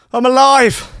I'm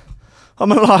alive.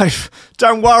 I'm alive.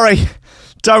 Don't worry.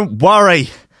 Don't worry.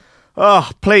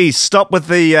 Oh, please stop with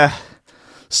the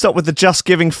Just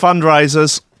Giving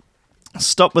fundraisers.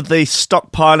 Stop with the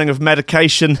stockpiling of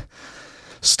medication.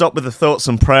 Stop with the thoughts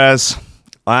and prayers.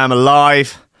 I am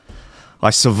alive. I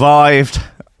survived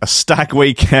a stag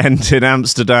weekend in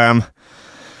Amsterdam.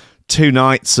 2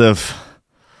 nights of...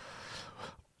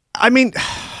 I mean,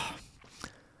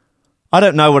 I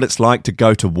don't know what it's like to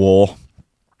go to war.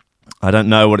 I don't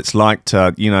know what it's like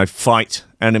to, fight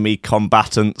enemy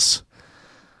combatants.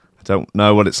 I don't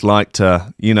know what it's like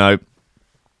to, be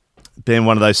in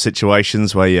one of those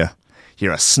situations where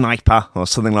you're a sniper or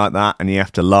something like that and you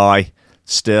have to lie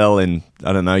still in,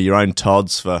 your own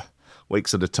tods for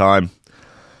weeks at a time.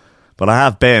 But I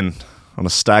have been on a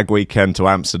stag weekend to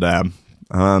Amsterdam,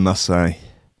 and I must say,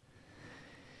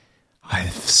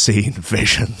 I've seen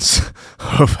visions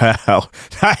of hell.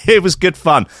 It was good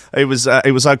fun. It was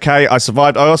okay. I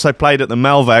survived. I also played at the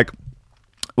Melveg,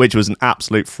 which was an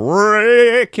absolute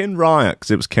freaking riot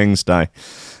because it was King's Day,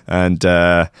 and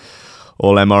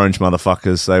all them orange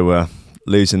motherfuckers, they were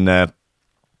losing their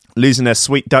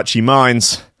sweet Dutchy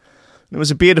minds. It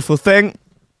was a beautiful thing.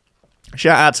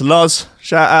 Shout out to Loz.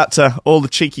 Shout out to all the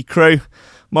cheeky crew.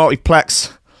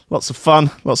 Multiplex. Lots of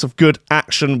fun. Lots of good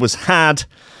action was had.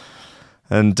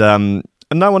 And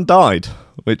no one died,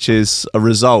 which is a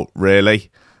result, really.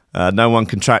 No one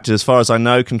contracted, as far as I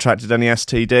know, contracted any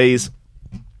STDs.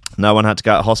 No one had to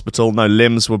go to hospital. No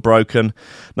limbs were broken.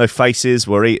 No faces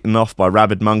were eaten off by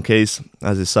rabid monkeys,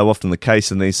 as is so often the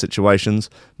case in these situations.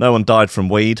 No one died from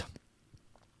weed.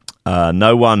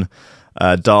 No one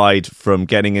died from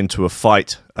getting into a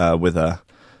fight with a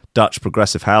Dutch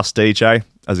progressive house DJ,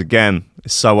 as again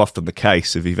is so often the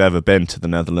case if you've ever been to the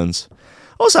Netherlands.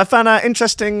 Also, I found an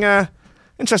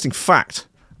interesting fact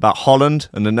about Holland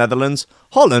and the Netherlands.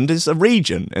 Holland is a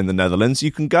region in the Netherlands.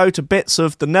 You can go to bits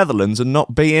of the Netherlands and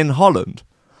not be in Holland.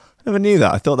 I never knew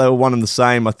that. I thought they were one and the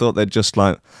same. I thought they'd just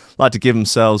like to give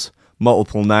themselves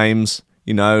multiple names,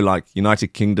 like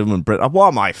United Kingdom and Britain. What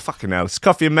am I? Fucking hell. It's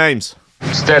Coffee and Memes.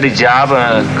 Steady job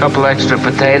and a couple extra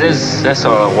potatoes. That's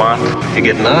all I want. You're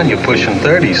getting on. You're pushing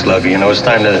 30, Slugger. It's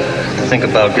time to think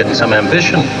about getting some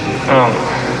ambition.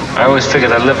 Oh, I always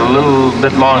figured I'd live a little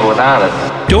bit longer without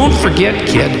it. Don't forget,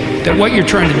 kid, that what you're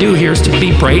trying to do here is to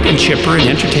be bright and chipper and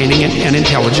entertaining and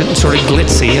intelligent and sort of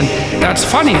glitzy, and that's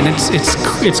funny, and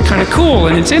it's kind of cool,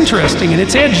 and it's interesting, and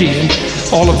it's edgy, and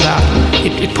all of that.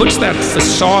 It puts that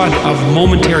facade of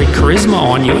momentary charisma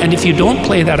on you, and if you don't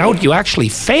play that out, you actually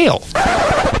fail.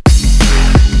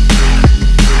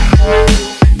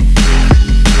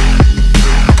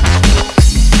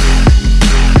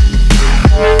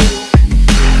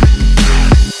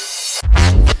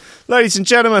 Ladies and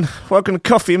gentlemen, welcome to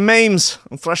Coffee and Memes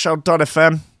on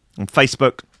Threshold.fm, on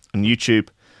Facebook, on YouTube,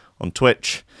 on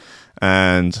Twitch,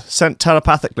 and sent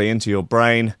telepathically into your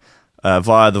brain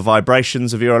via the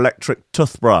vibrations of your electric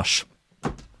toothbrush.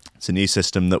 It's a new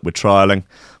system that we're trialling,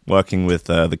 working with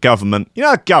the government.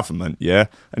 Government, yeah.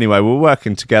 Anyway, we're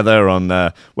working together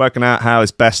on working out how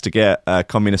it's best to get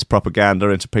communist propaganda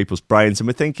into people's brains, and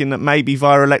we're thinking that maybe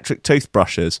via electric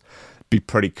toothbrushes would be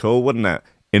pretty cool, wouldn't it?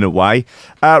 In a way.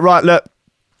 Right, look,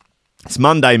 it's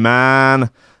Monday,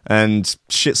 man, and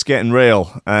shit's getting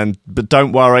real. But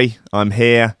don't worry, I'm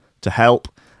here to help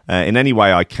in any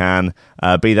way I can,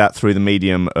 be that through the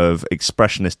medium of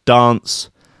expressionist dance,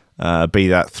 be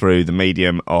that through the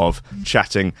medium of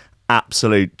chatting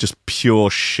absolute, just pure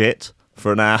shit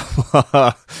for an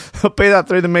hour, be that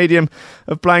through the medium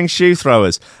of playing shoe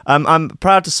throwers. I'm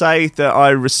proud to say that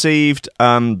I received,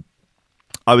 I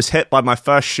was hit by my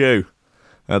first shoe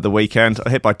at the weekend. I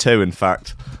hit by 2, in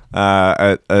fact,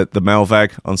 at the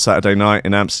Melveg on Saturday night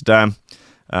in Amsterdam.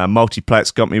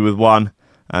 Multiplex got me with 1,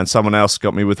 and someone else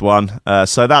got me with 1.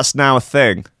 So that's now a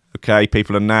thing. Okay,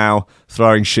 people are now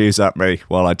throwing shoes at me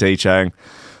while I DJing.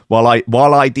 While I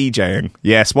DJing,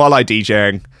 yes, while I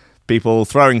DJing, people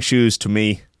throwing shoes to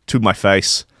me, to my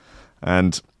face,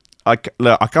 and I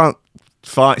can't.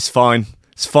 It's fine.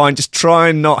 Just try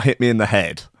and not hit me in the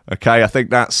head. Okay, I think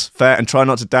that's fair, and try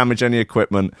not to damage any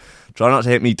equipment. Try not to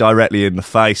hit me directly in the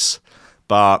face,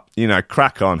 but,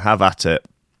 crack on, have at it.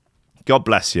 God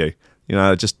bless you.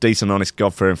 Just decent, honest,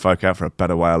 God-fearing folk out for a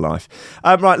better way of life.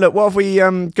 Right, look, what have we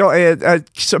got here?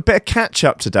 A bit of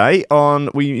catch-up today on,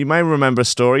 you may remember a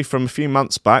story from a few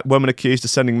months back, woman accused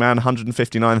of sending man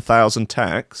 159,000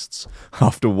 texts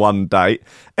after one date.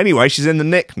 Anyway, she's in the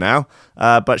nick now,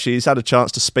 but she's had a chance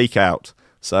to speak out,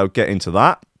 so get into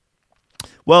that.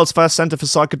 World's first Centre for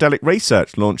Psychedelic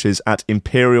Research launches at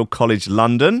Imperial College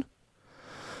London.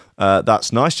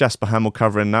 That's nice. Jasper Hamill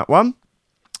covering that one.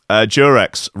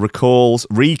 Durex recalls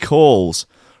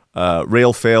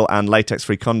real feel and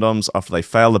latex-free condoms after they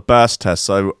fail the burst test.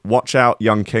 So watch out,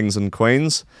 young kings and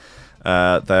queens.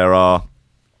 There are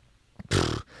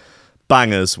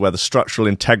bangers where the structural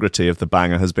integrity of the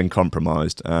banger has been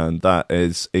compromised, and that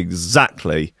is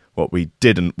exactly what we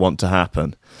didn't want to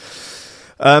happen.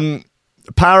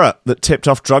 Parrot that tipped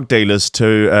off drug dealers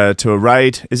to a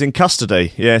raid is in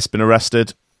custody. Yeah, it's been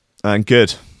arrested, and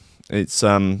good. It's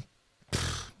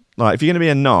like, if you're going to be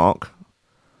a narc,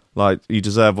 like, you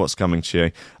deserve what's coming to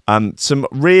you. Some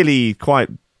really quite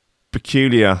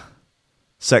peculiar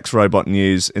sex robot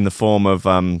news in the form of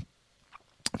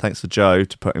thanks to Joe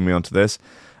to putting me onto this.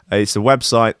 It's a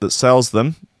website that sells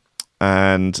them,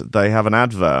 and they have an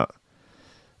advert,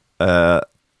 and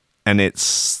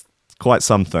it's quite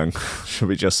something. Should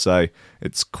we just say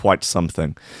it's quite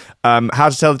something? How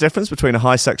to tell the difference between a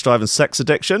high sex drive and sex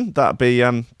addiction? That'd be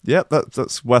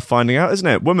that's worth finding out, isn't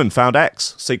it? Woman found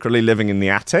ex secretly living in the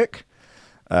attic.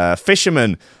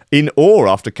 Fisherman in awe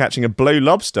after catching a blue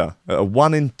lobster at a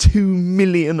 1 in 2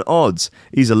 million odds.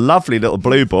 He's a lovely little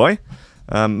blue boy.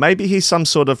 Maybe he's some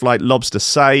sort of like lobster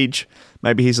sage.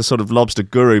 Maybe he's a sort of lobster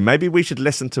guru. Maybe we should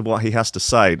listen to what he has to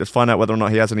say. Let's find out whether or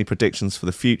not he has any predictions for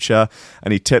the future,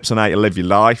 any tips on how to live your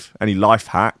life, any life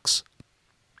hacks.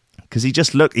 Because he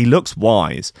looks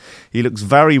wise. He looks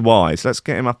very wise. Let's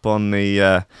get him up on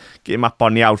the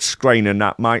old screen and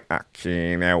that, mate.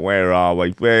 Okay, now where are we?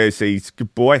 Where's he?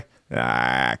 Good boy.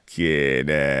 Okay,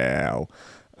 now.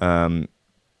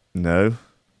 No,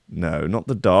 not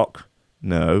the doc.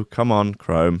 No, come on,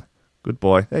 Chrome. Good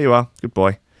boy. There you are. Good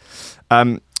boy.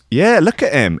 Yeah, look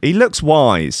at him. He looks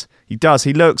wise. He does.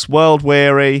 He looks world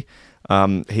weary.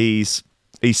 He's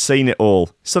seen it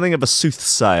all. Something of a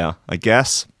soothsayer, I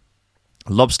guess.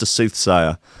 Lobster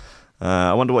soothsayer.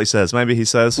 I wonder what he says. Maybe he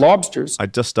says lobsters. I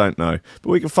just don't know, but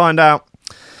we can find out.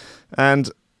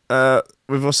 And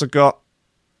we've also got,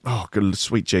 oh, good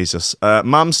sweet Jesus,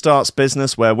 Mum starts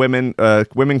business where women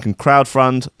can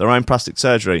crowdfund their own plastic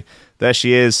surgery. There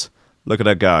she is. Look at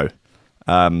her go.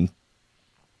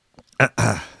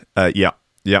 Yeah.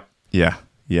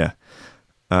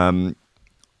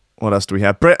 What else do we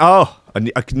have?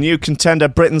 A new contender,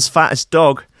 Britain's fattest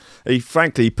dog. He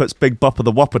puts Big Bopper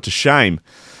the Whopper to shame.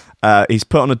 He's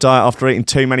put on a diet after eating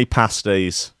too many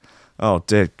pasties. Oh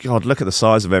dear God, look at the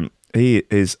size of him. He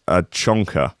is a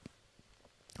chonker.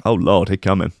 Oh Lord, he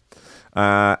coming.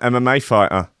 MMA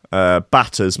fighter,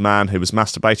 batters man who was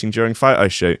masturbating during photo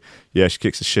shoot. Yeah, she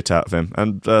kicks the shit out of him,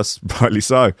 and rightly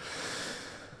so.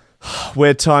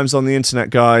 Weird times on the internet,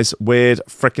 guys. Weird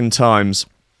frickin' times.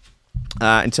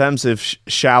 In terms of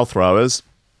show throwers,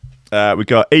 we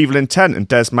got Evil Intent and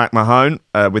Des McMahon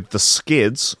with The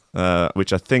Skids,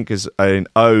 which I think is an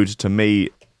ode to me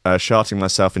sharting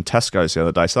myself in Tesco's the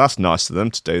other day. So that's nice of them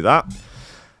to do that.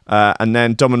 And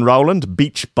then Dom and Roland,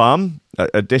 Beach Bum,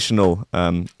 additional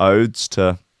odes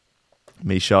to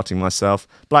me sharting myself.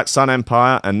 Black Sun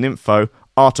Empire and Nympho,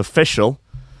 Artificial.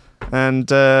 And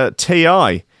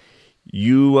T.I.,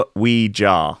 You We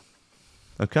Jar.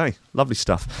 Okay, lovely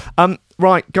stuff.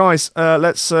 Right, guys,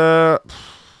 let's... fuck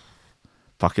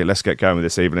it, let's get going with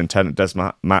this Evil Intent and Des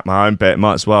McMahon bit.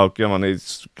 Might as well, come on,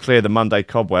 it's clear the Monday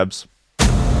cobwebs.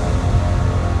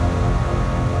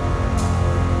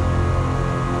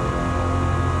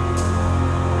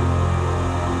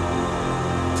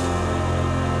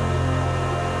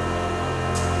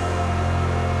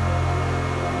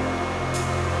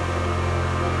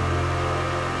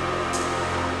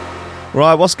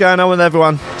 Right, what's going on with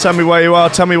everyone? Tell me where you are.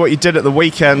 Tell me what you did at the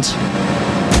weekend.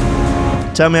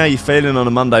 Tell me how you're feeling on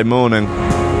a Monday morning.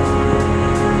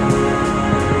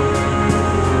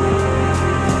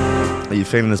 Are you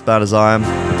feeling as bad as I am?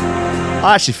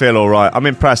 I actually feel alright. I'm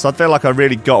impressed. I feel like I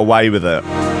really got away with it.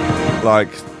 Like,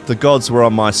 the gods were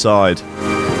on my side.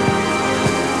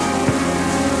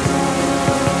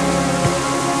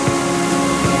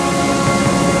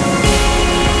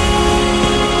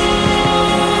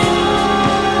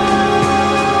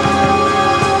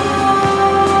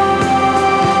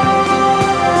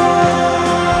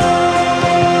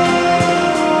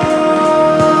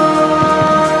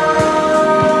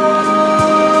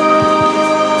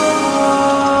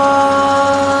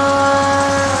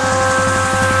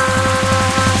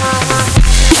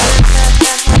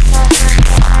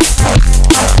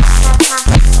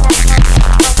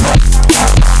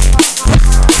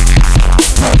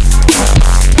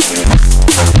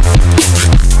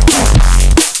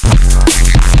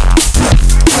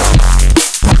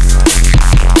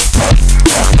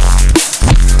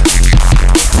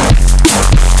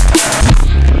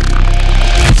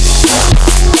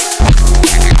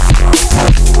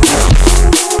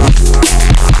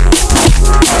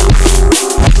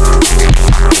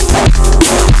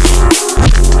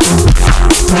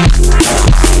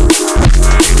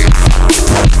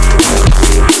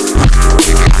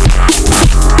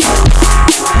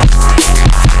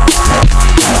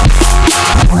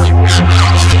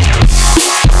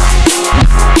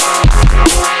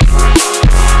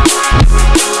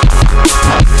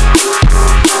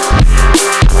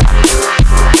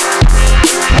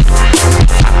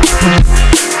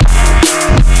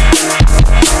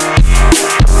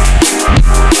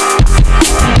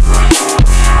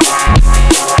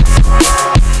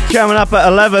 Coming up at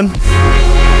 11,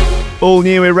 all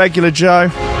new Irregular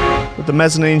Joe with the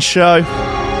Mezzanine Show.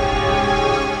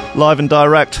 Live and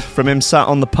direct from him sat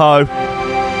on the Po.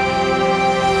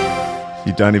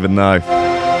 You don't even know.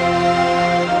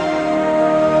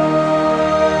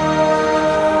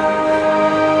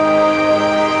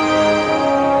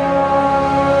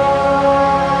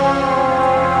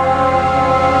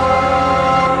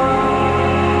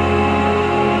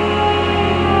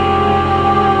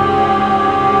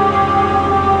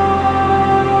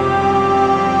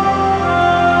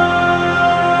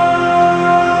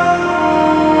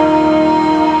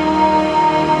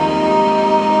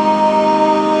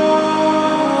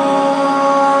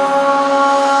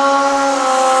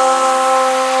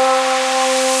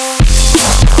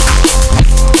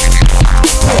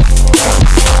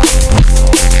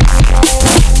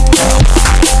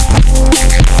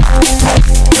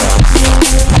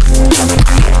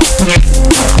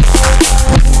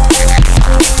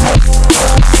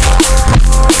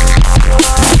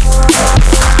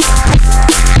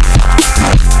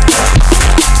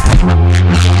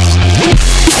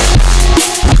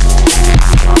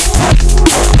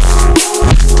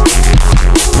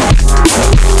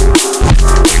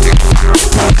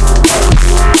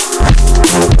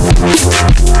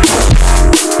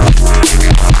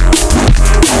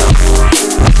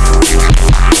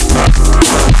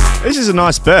 A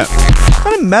nice bit.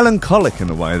 Kind of melancholic in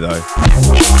a way, though.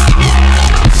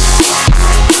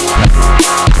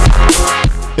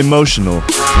 Emotional.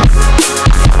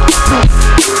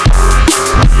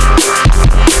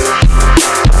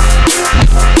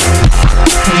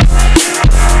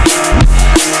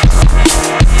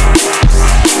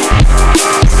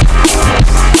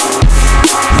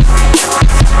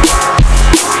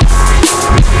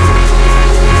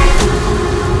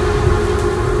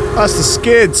 That's the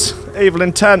Skids. Evil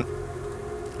Intent.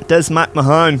 Des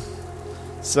McMahon.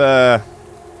 It's I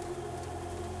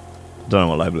don't know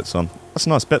what label it's on. That's a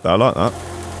nice bit though, I like that.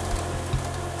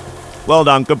 Well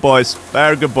done, good boys.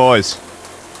 Very good boys.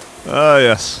 Oh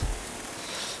yes.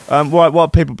 What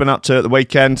have people been up to at the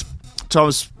weekend? So I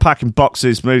was packing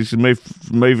boxes,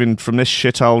 moving from this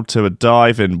shithole to a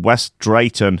dive in West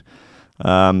Drayton.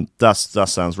 That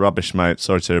sounds rubbish, mate.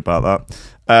 Sorry to hear about that.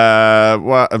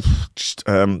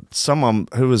 Someone,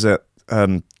 who was it?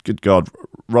 Good God,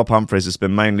 Rob Humphries has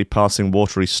been mainly passing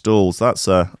watery stools. That's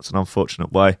an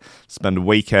unfortunate way to spend a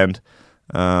weekend.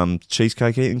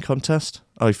 Cheesecake eating contest.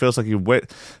 Oh, he feels like he could win.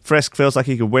 Frisk feels like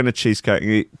he could win a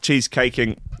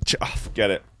cheesecaking.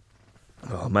 Forget it.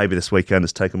 Oh, maybe this weekend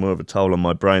has taken more of a toll on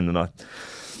my brain than I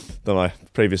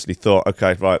previously thought.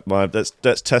 Okay, right.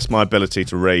 Let's test my ability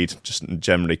to read, just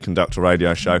generally conduct a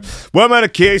radio show. Were men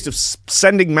accused of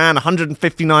sending man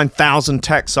 159,000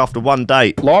 texts after one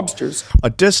date? Lobsters. I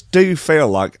just do feel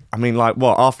like,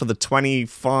 what, after the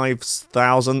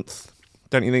 25,000th,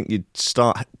 don't you think you'd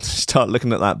start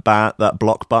looking at that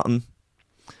block button?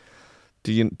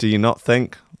 Do you not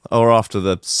think? Or after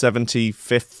the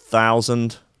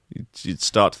 75,000, you'd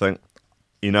start to think,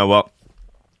 you know what,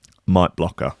 might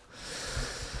block her.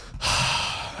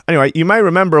 Anyway, you may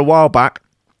remember a while back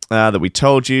that we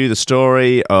told you the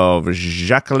story of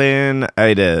Jacqueline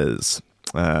Ades,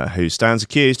 who stands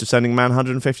accused of sending a man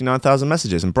 159,000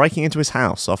 messages and breaking into his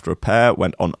house after a pair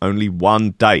went on only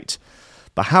one date.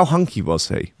 But how hunky was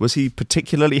he? Was he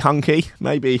particularly hunky?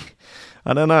 Maybe,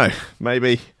 I don't know,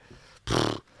 maybe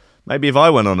if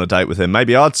I went on a date with him,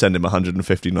 maybe I'd send him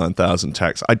 159,000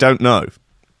 texts. I don't know.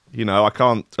 You know, I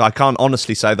can't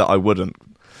honestly say that I wouldn't.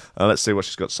 Let's see what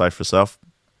she's got to say for herself.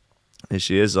 Here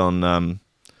she is on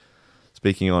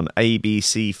speaking on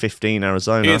ABC 15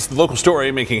 Arizona. It's the local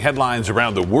story making headlines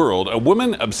around the world. A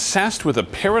woman obsessed with a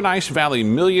Paradise Valley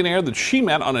millionaire that she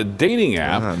met on a dating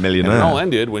app. Millionaire. And it all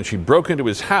ended when she broke into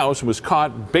his house and was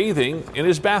caught bathing in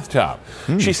his bathtub.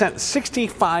 She sent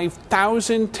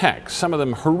 65,000 texts, some of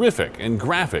them horrific and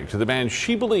graphic, to the man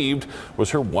she believed was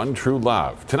her one true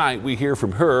love. Tonight we hear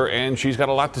from her, and she's got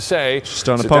a lot to say. She's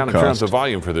done a podcast. Sit down and turn up podcast. the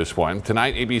volume for this one.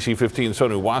 Tonight, ABC 15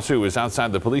 Sonu Wasu is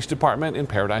outside the police department in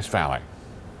Paradise Valley.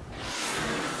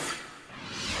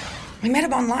 I met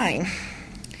him online.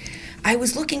 I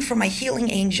was looking for my healing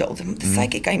angel. The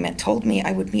psychic I met told me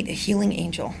I would meet a healing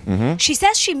angel. She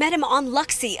says she met him on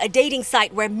Luxy, a dating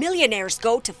site where millionaires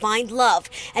go to find love.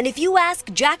 And if you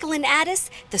ask Jacqueline Addis,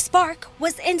 the spark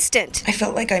was instant. I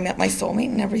felt like I met my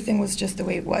soulmate and everything was just the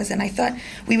way it was. And I thought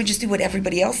we would just do what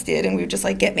everybody else did and we would just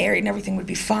get married and everything would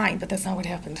be fine. But that's not what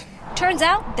happened. Turns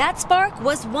out that spark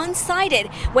was one-sided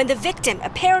when the victim,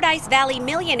 a Paradise Valley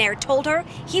millionaire, told her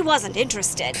he wasn't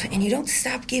interested. And you don't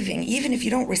stop giving, even if you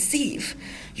don't receive.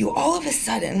 You all of a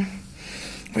sudden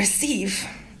receive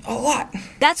A lot.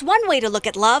 That's one way to look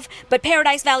at love, but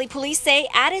Paradise Valley police say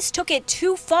Addis took it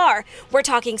too far. We're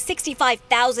talking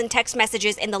 65,000 text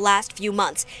messages in the last few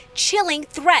months. Chilling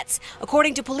threats.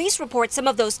 According to police reports, some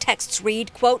of those texts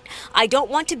read, quote, "I don't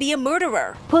want to be a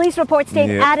murderer." Police reports state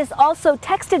Addis also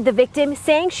texted the victim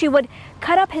saying she would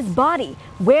cut up his body,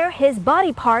 wear his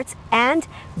body parts, and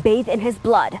bathe in his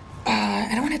blood. I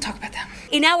don't want to talk about that.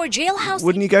 In our jailhouse...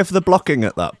 Wouldn't you go for the blocking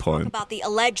at that point? ...about the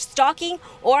alleged stalking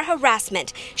or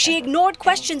harassment. She ignored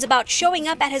questions about showing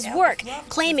up at his work,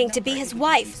 claiming to be his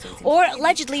wife, or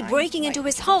allegedly breaking into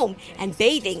his home and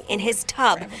bathing in his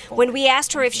tub. When we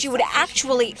asked her if she would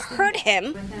actually hurt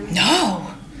him... No!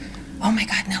 Oh my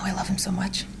God, no, I love him so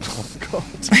much. Oh, God.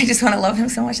 I just want to love him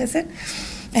so much, that's it.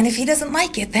 And if he doesn't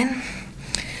like it, then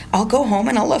I'll go home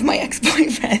and I'll love my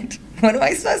ex-boyfriend. What am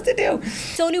I supposed to do?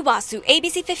 Sonu Basu,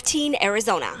 ABC 15,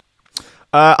 Arizona.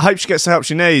 I hope she gets the help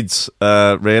she needs,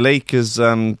 really, because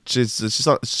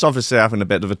she's obviously having a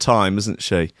bit of a time, isn't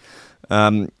she?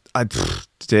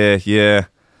 Dear, yeah.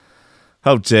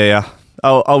 Oh, dear.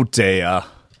 Oh, dear.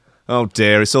 Oh,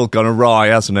 dear, it's all gone awry,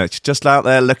 hasn't it? She's just out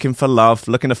there looking for love,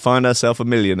 looking to find herself a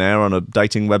millionaire on a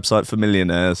dating website for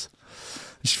millionaires.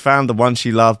 She found the one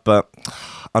she loved, but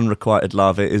unrequited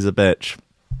love, it is a bitch.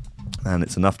 And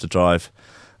it's enough to drive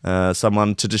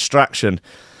someone to distraction.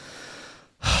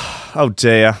 Oh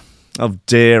dear. Oh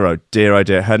dear, oh dear, oh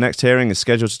dear. Her next hearing is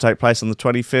scheduled to take place on the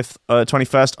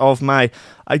 21st of May.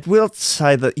 I will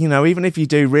say that, even if you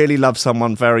do really love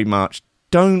someone very much,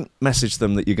 don't message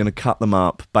them that you're going to cut them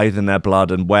up, bathe in their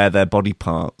blood and wear their body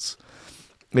parts.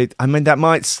 That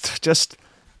might just...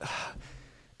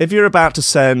 If you're about to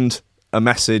send a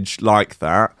message like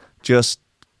that, just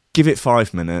give it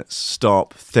 5 minutes,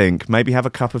 stop, think, maybe have a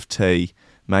cup of tea,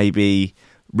 maybe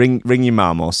ring your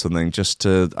mum or something, just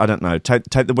to, I don't know, take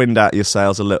the wind out of your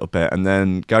sails a little bit and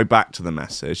then go back to the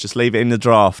message. Just leave it in the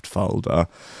draft folder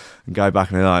and go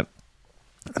back and be like,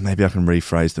 maybe I can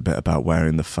rephrase the bit about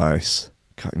wearing the face,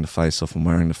 cutting the face off and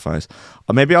wearing the face.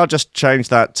 Or maybe I'll just change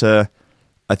that to,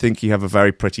 I think you have a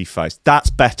very pretty face. That's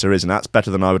better, isn't it? That's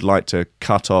better than I would like to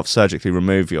cut off, surgically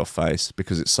remove your face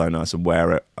because it's so nice and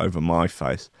wear it over my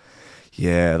face.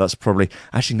 Yeah, that's probably...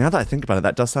 Actually, now that I think about it,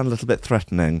 that does sound a little bit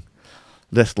threatening.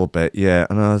 Little bit, yeah.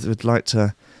 And I would like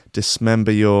to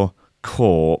dismember your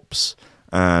corpse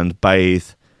and bathe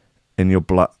in your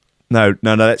blood. No,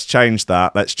 let's change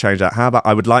that. How about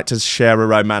I would like to share a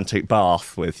romantic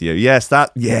bath with you? Yes,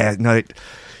 that... Yeah, no...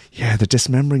 Yeah, the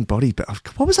dismembering body bit.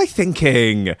 What was I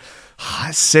thinking?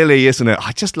 It's silly, isn't it?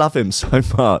 I just love him so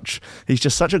much. He's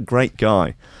just such a great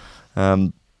guy.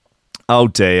 Oh,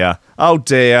 dear.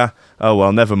 Oh,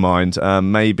 well, never mind.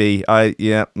 Maybe. I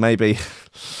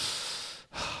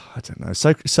don't know.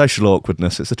 Social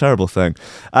awkwardness. It's a terrible thing.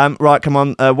 Right, come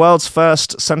on. World's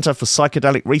first Centre for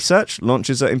Psychedelic Research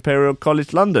launches at Imperial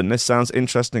College London. This sounds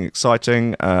interesting,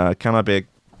 exciting. Can I be a...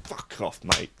 Fuck off,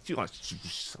 mate. You like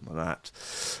some of that?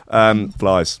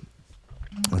 Flies.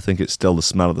 I think it's still the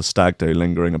smell of the stag do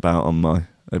lingering about on my...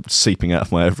 seeping out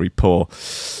of my every pore.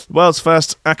 The world's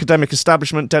first academic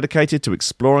establishment dedicated to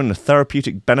exploring the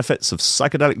therapeutic benefits of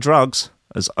psychedelic drugs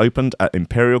has opened at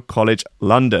Imperial College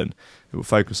London. It will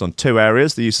focus on 2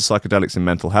 areas, the use of psychedelics in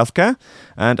mental health care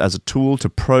and as a tool to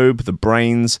probe the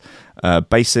brain's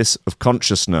basis of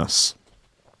consciousness.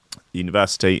 The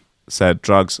university said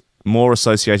drugs more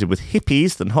associated with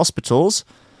hippies than hospitals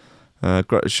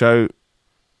show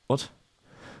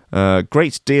a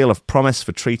great deal of promise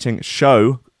for treating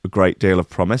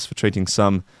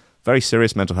some very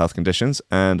serious mental health conditions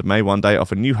and may one day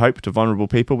offer new hope to vulnerable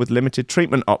people with limited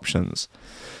treatment options.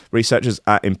 Researchers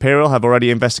at Imperial have already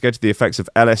investigated the effects of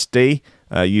LSD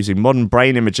using modern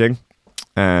brain imaging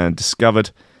and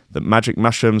discovered that magic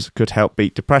mushrooms could help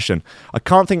beat depression. I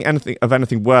can't think of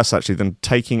anything worse, actually, than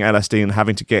taking LSD and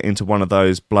having to get into one of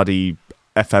those bloody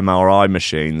fMRI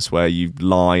machines where you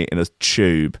lie in a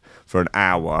tube for an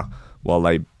hour while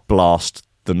they blast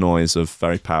the noise of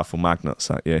very powerful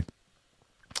magnets at you.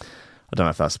 I don't know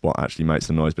if that's what actually makes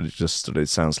the noise, but it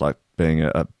sounds like being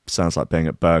at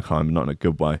Bergheim, not in a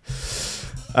good way.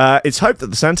 It's hoped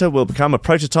that the centre will become a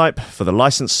prototype for the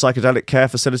licensed psychedelic care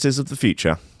facilities of the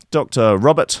future. Dr.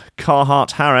 Robert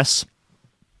Carhart Harris.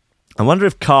 I wonder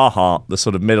if Carhart, the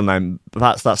sort of middle name,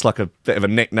 perhaps that's like a bit of a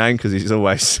nickname because he's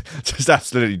always just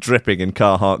absolutely dripping in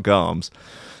Carhartt garms.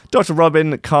 Dr.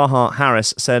 Robin Carhart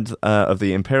Harris said of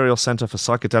the Imperial Centre for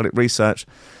Psychedelic Research,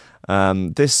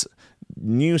 this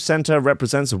new centre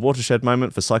represents a watershed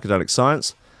moment for psychedelic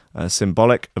science,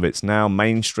 symbolic of its now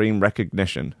mainstream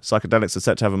recognition. Psychedelics are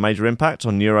set to have a major impact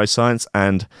on neuroscience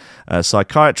and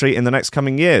psychiatry in the next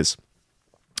coming years.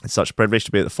 It's such a privilege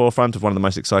to be at the forefront of one of the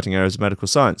most exciting areas of medical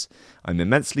science. I'm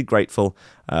immensely grateful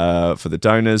for the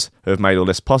donors who have made all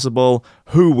this possible.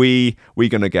 We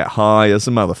gonna get high as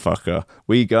a motherfucker.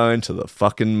 We going to the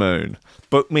fucking moon.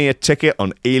 Book me a ticket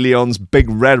on Elon's big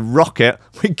red rocket.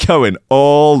 We going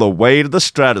all the way to the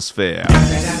stratosphere.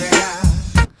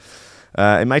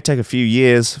 It may take a few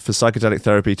years for psychedelic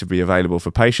therapy to be available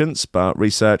for patients, but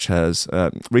research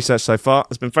so far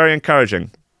has been very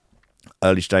encouraging.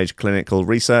 Early stage clinical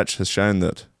research has shown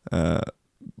that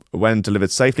when delivered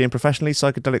safely and professionally,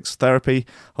 psychedelics therapy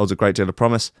holds a great deal of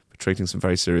promise for treating some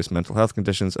very serious mental health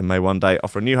conditions and may one day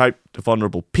offer a new hope to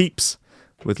vulnerable peeps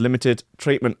with limited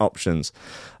treatment options.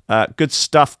 Good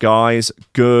stuff, guys.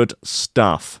 Good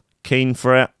stuff. Keen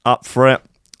for it. Up for it.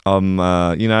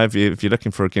 If you're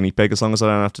looking for a guinea pig, as long as I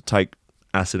don't have to take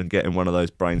acid and get in one of those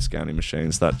brain scanning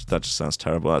machines, that just sounds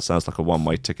terrible. That sounds like a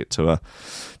one-way ticket to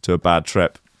a bad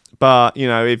trip. But,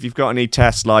 if you've got any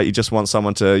tests, like you just want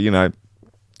someone to,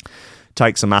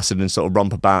 take some acid and sort of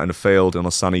romp about in a field on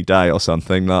a sunny day or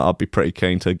something, I'd be pretty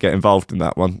keen to get involved in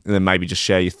that one. And then maybe just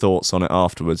share your thoughts on it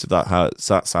afterwards, if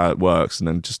that's how it works. And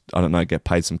then just, I don't know, get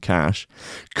paid some cash.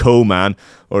 Cool, man.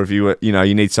 Or if you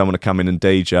need someone to come in and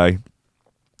DJ,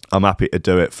 I'm happy to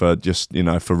do it for just,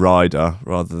 for rider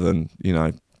rather than,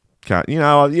 I'm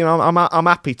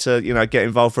happy to, get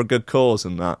involved for a good cause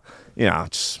and that.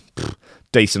 Just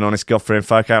decent, honest, God-fearing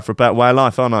folk out for a better way of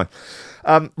life, aren't I?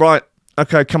 Right,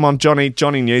 okay, come on, Johnny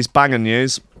news, banger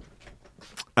news.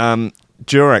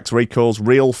 Durex recalls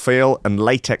real feel and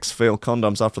latex feel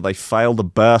condoms after they failed the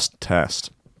burst test.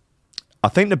 I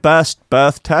think the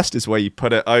birth test is where you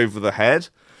put it over the head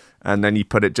and then you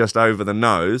put it just over the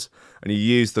nose and you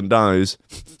use the nose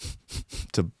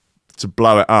to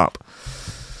blow it up.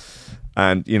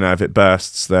 And, if it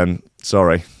bursts, then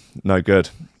sorry, no good.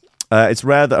 It's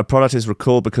rare that a product is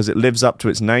recalled because it lives up to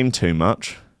its name too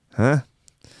much. But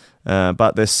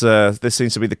this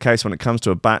seems to be the case when it comes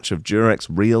to a batch of Durex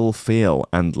Real Feel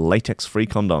and latex-free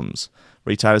condoms.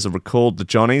 Retailers have recalled the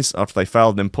Johnnies after they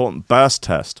failed an important burst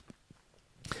test.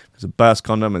 Because a burst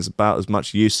condom is about as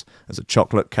much use as a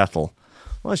chocolate kettle.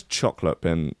 Why has chocolate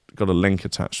got a link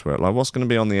attached to it? Like, what's going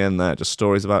to be on the end there? Just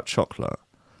stories about chocolate?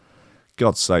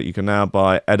 God's sake, you can now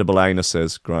buy edible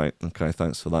anuses. Great. Okay,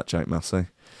 thanks for that, Jake Massey.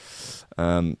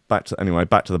 Back to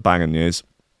the banger news.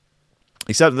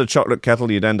 Except with a chocolate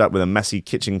kettle, you'd end up with a messy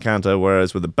kitchen counter,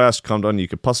 whereas with a burst condom, you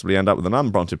could possibly end up with an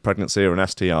unwanted pregnancy or an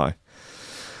STI.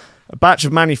 A batch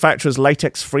of manufacturers'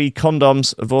 latex-free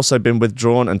condoms have also been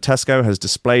withdrawn, and Tesco has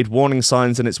displayed warning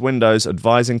signs in its windows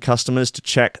advising customers to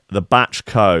check the batch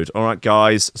code. All right,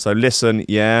 guys, so listen,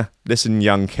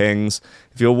 young kings.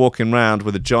 If you're walking around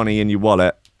with a Johnny in your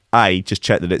wallet, just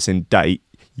check that it's in date,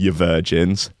 you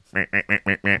virgins.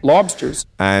 Lobsters.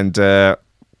 And,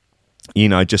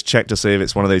 just check to see if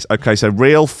it's one of these. Okay, so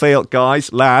real feel,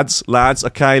 guys, lads,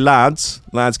 okay, lads,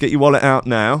 get your wallet out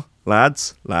now.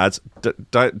 Lads,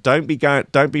 don't be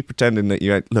pretending that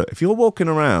you ain't. Look, if you're walking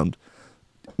around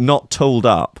not tooled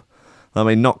up,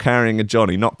 not carrying a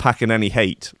Johnny, not packing any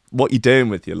heat, what you doing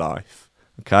with your life?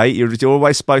 Okay, you're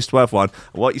always supposed to have one.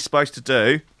 What you're supposed to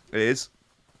do is,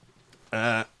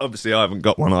 obviously I haven't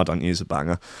got one, I don't use a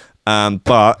banger.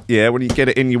 But yeah, when you get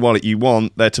it in your wallet, you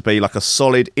want there to be like a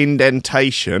solid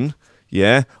indentation,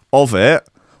 of it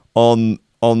on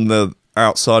the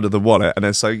outside of the wallet, and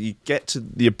then so you get to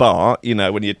your bar,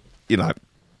 when you're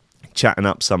chatting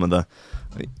up some of the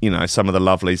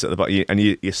lovelies at the bar, and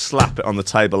you slap it on the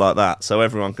table like that, so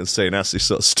everyone can see, and that's this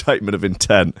sort of statement of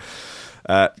intent.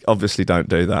 Obviously, don't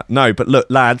do that. No, but look,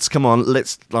 lads, come on,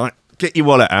 let's get your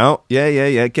wallet out.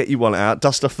 Yeah. Get your wallet out.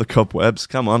 Dust off the cobwebs.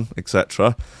 Come on,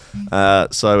 etc.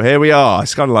 So here we are.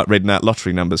 It's kind of like reading out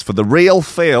lottery numbers for the Real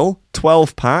Feel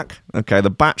 12-pack. Okay, the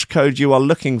batch code you are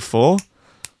looking for.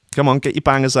 Come on, get your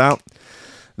bangers out.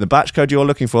 The batch code you're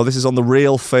looking for. This is on the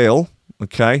Real Feel.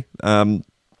 Okay,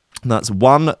 that's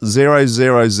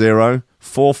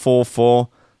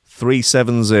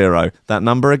 1000444370. That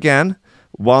number again,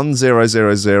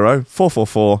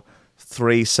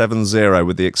 1000444370,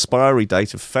 with the expiry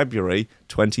date of February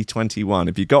 2021.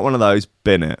 If you got one of those,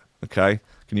 bin it. Okay,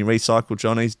 can you recycle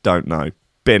Johnnies? Don't know.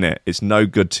 Bin it. It's no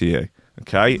good to you.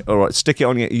 Okay, all right. Stick it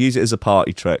on you. Use it as a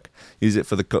party trick. Use it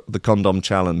for the condom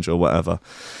challenge or whatever.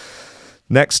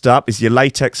 Next up is your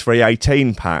latex-free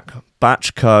 18-pack.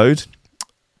 Batch code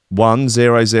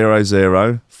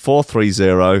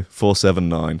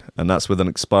 1000430479, and that's with an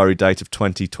expiry date of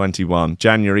 2021,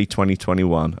 January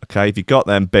 2021. Okay, if you got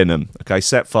them, bin them. Okay,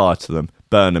 set fire to them,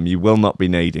 burn them. You will not be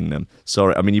needing them.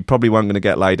 Sorry, you probably weren't going to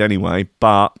get laid anyway,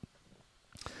 but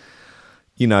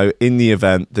in the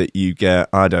event that you get,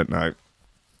 I don't know,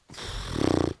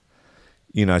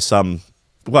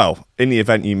 well, in the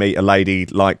event you meet a lady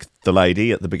like the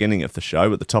lady at the beginning of the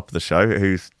show, at the top of the show,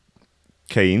 who's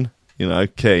keen, you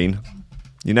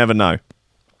never know.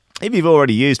 If you've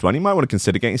already used one, you might want to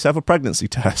consider getting yourself a pregnancy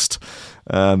test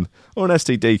or an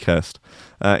STD test.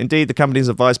 Indeed, the companies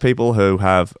advise people who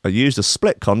have used a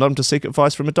split condom to seek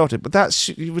advice from a doctor. But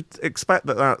you would expect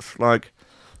that's like,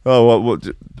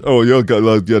 did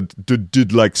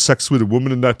like sex with a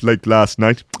woman and that like last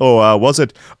night? Oh, was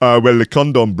it? Well, the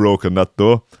condom broke and that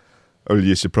though. Or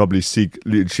you should probably she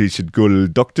should go to the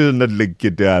doctor and then like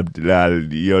get you'll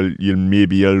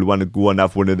want to go and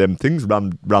have one of them things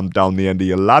rammed down the end of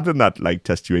your lad and that like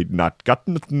test you ain't not got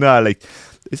nothing. Like,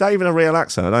 is that even a real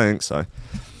accent? I don't think so.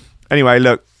 Anyway,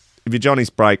 look, if you're Johnny's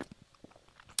break,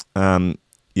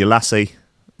 your lassie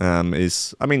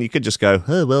you could just go,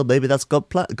 oh well, maybe that's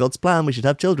God's plan. We should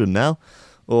have children now,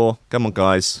 or come on,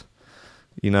 guys,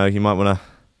 you might want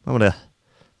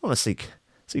to seek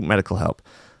medical help.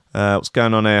 What's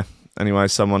going on here? Anyway,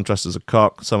 someone dressed as a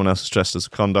cock, someone else is dressed as a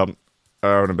condom.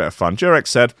 And a bit of fun. Durex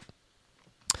said,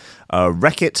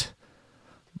 Reckitt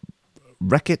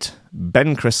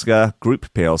Ben Krisker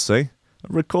Group PLC are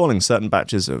recalling certain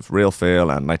batches of real feel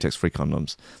and latex-free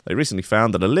condoms. They recently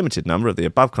found that a limited number of the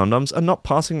above condoms are not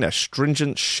passing their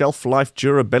stringent shelf-life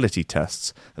durability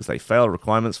tests, as they fail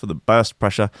requirements for the burst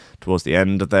pressure towards the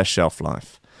end of their shelf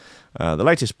life. The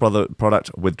latest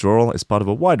product withdrawal is part of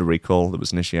a wider recall that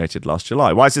was initiated last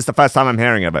July. Why is this the first time I'm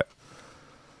hearing of it?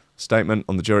 Statement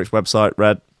on the Durex website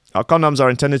read, our condoms are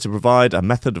intended to provide a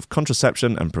method of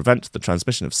contraception and prevent the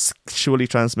transmission of sexually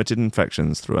transmitted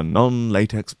infections through a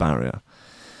non-latex barrier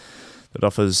that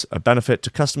offers a benefit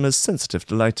to customers sensitive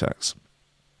to latex.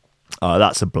 Oh,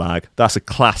 that's a blag. That's a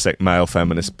classic male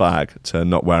feminist bag to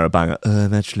not wear a banger.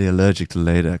 I'm actually allergic to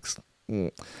latex.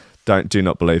 Do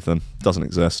not believe them. Doesn't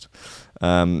exist.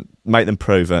 Make them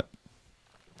prove it.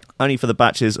 Only for the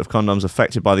batches of condoms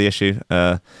affected by the issue,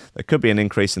 there could be an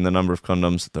increase in the number of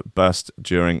condoms that burst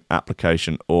during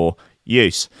application or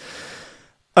use.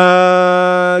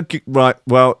 Right,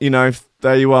 well,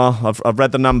 there you are. I've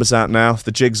read the numbers out now.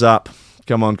 The jig's up.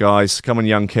 Come on, guys. Come on,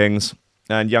 young kings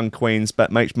and young queens.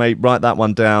 But write that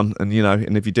one down. And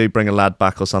and if you do bring a lad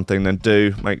back or something, then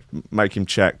do make him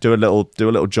check. Do a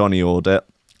little Johnny audit.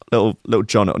 Little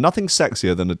Johnny. Nothing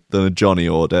sexier than a Johnny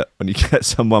audit when you get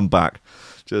someone back,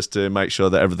 just to make sure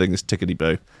that everything is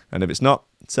tickety-boo. And if it's not,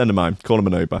 send them home. Call them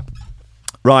an Uber.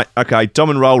 Right, okay, Dom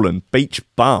and Roland, Beach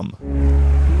Bum.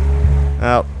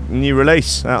 New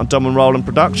release out on Dom and Roland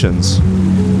Productions.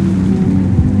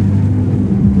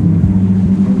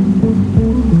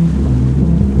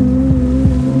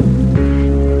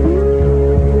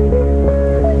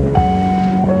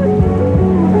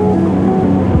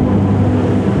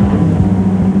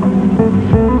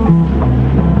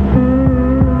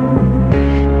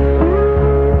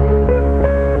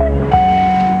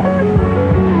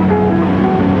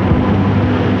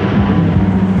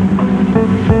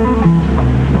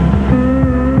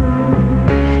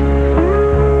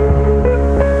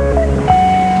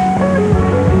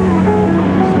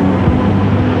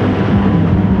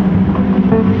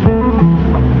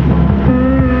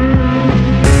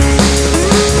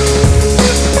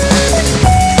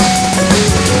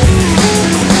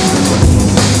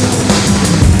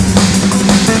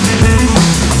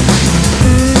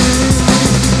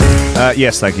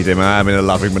 Yes, thank you, Dimmer. I'm in a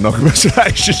loving monogamous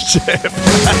relationship.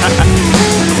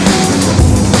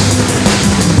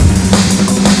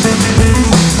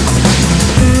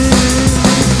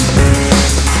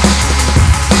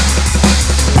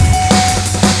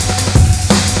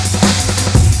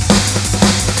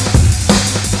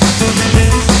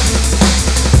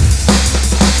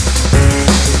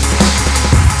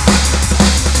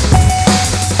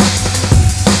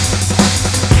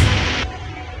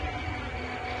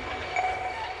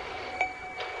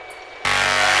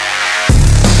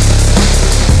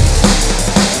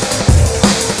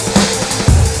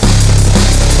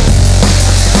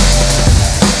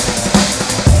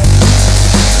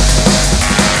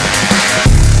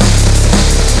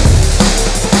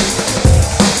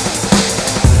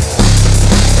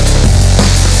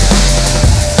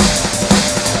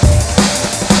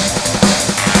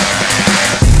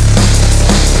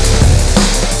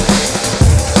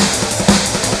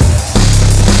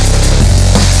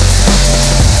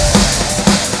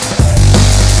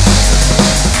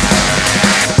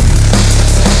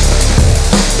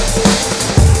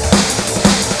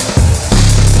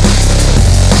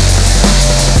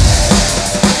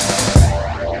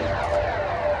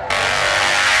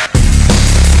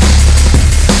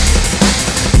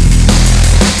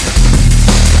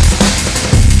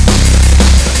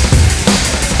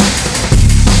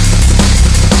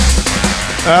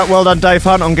 Well done, Dave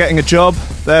Hunt, on getting a job.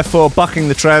 Therefore, bucking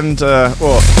the trend, or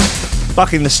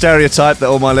bucking the stereotype that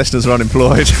all my listeners are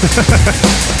unemployed.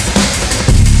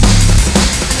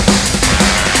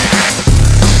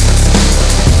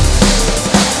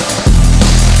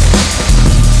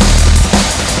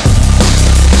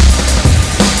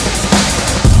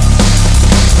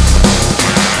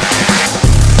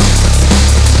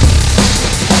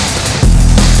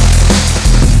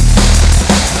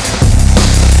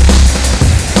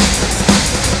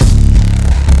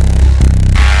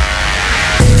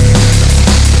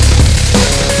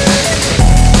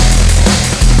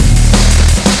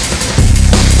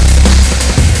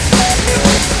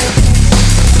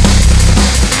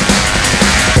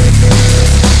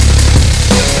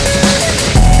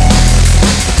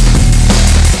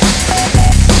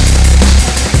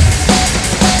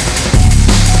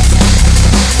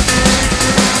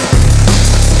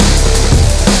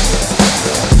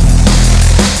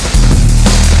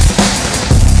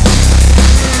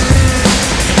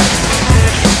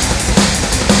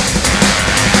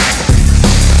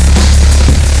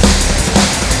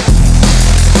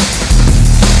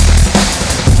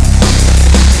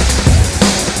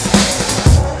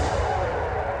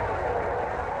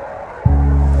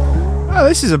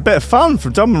 This is a bit of fun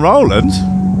from Dom and Roland.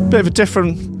 Bit of a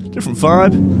different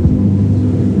vibe.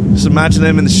 Just imagine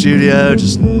him in the studio,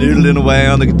 just noodling away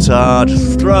on the guitar,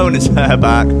 just throwing his hair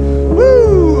back.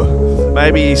 Woo!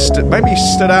 Maybe he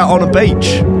stood out on a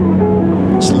beach,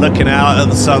 just looking out at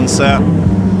the sunset.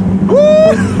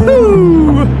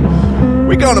 Woo!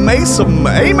 We're gonna make some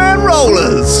Amen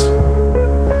rollers,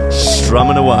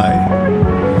 strumming away.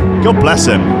 God bless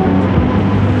him.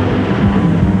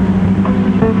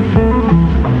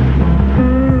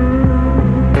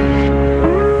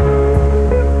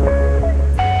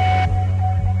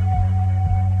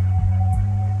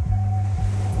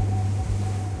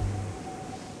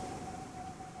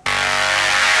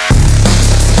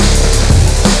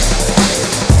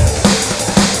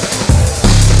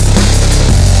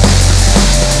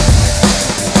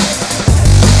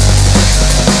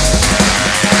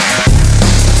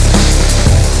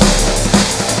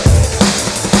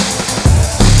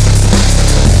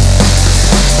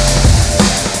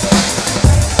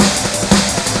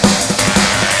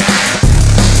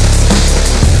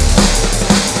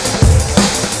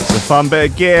 Fun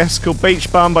bit of gear. It's called Beach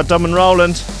Bum by Dom and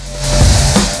Roland.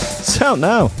 It's out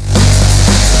now.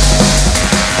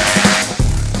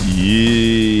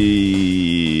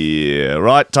 Yeah.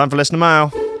 Right, time for listener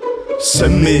mail.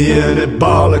 Send me any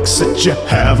bollocks that you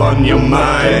have on your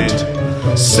mind.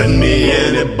 Send me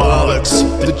any bollocks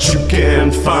that you can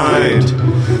find.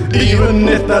 Even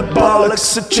if that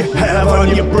bollocks that you have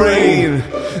on your brain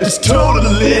is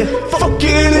totally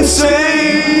fucking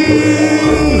insane.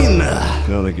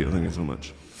 No, thank you so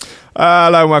much.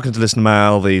 Hello and welcome to Listener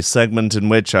Mail, the segment in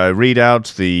which I read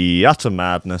out the utter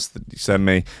madness that you send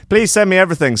me. Please send me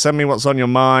everything. Send me what's on your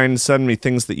mind. Send me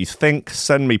things that you think.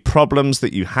 Send me problems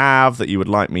that you have that you would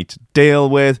like me to deal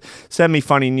with. Send me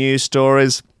funny news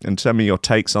stories and send me your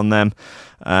takes on them.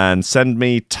 And send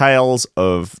me tales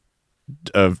of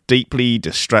deeply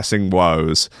distressing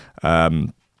woes.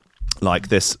 Like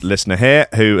this listener here,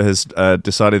 who has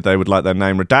decided they would like their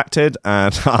name redacted,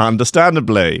 and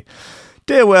understandably.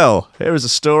 Dear Will, here is a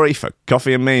story for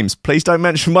Coffee and Memes. Please don't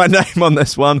mention my name on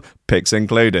this one, pics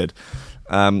included.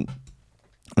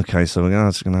 Okay, so we're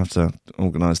going to have to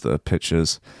organise the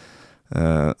pictures.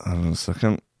 Hold on a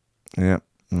second. Yeah,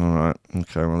 all right.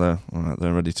 Okay, well,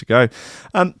 they're ready to go.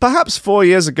 Perhaps 4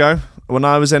 years ago, when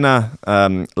I was in a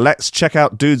let's check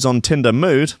out dudes on Tinder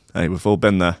mood, hey, we've all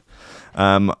been there,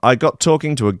 I got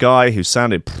talking to a guy who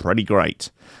sounded pretty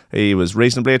great. He was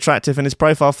reasonably attractive in his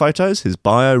profile photos. His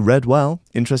bio read well.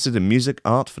 Interested in music,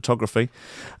 art, photography.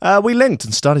 We linked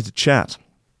and started to chat.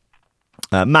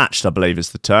 Matched, I believe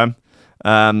is the term.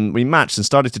 We matched and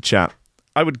started to chat.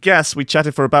 I would guess we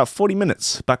chatted for about 40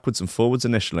 minutes, backwards and forwards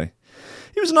initially.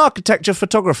 He was an architecture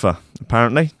photographer,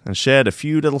 apparently, and shared a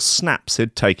few little snaps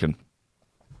he'd taken.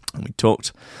 And we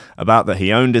talked about that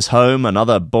he owned his home and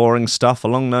other boring stuff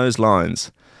along those lines.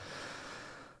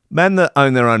 Men that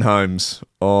own their own homes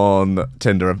on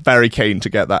Tinder are very keen to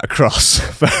get that across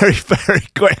very, very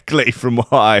quickly from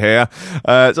what I hear.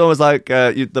 It's almost like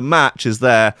the match is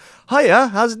there. Hiya,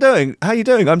 how's it doing? How you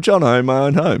doing? I'm John, I own my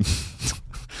own home.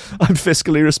 I'm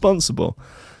fiscally responsible.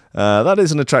 That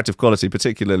is an attractive quality,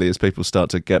 particularly as people start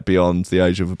to get beyond the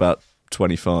age of about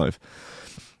 25.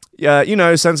 Yeah, you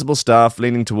know, sensible stuff,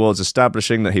 leaning towards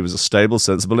establishing that he was a stable,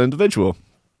 sensible individual.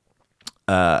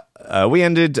 We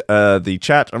ended the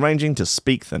chat arranging to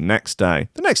speak the next day.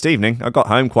 The next evening, I got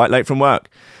home quite late from work.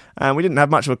 and we didn't have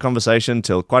much of a conversation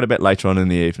till quite a bit later on in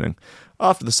the evening.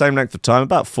 After the same length of time,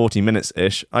 about 40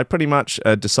 minutes-ish, I pretty much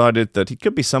decided that he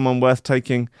could be someone worth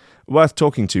talking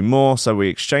to more, so we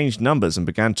exchanged numbers and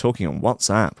began talking on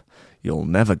WhatsApp. You'll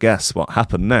never guess what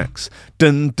happened next.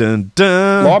 Dun, dun,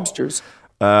 dun! Lobsters.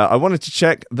 I wanted to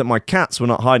check that my cats were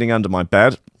not hiding under my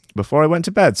bed before I went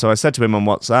to bed, so I said to him on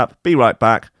WhatsApp, be right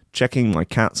back, checking my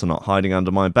cats are not hiding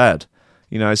under my bed.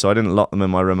 So I didn't lock them in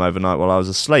my room overnight while I was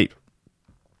asleep.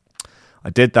 I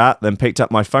did that, then picked up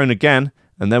my phone again,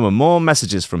 and there were more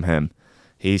messages from him.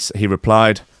 He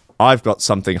replied, I've got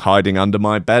something hiding under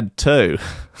my bed too.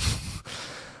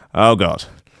 Oh God.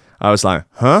 I was like,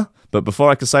 huh? But before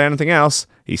I could say anything else,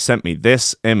 he sent me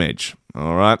this image.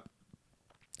 All right.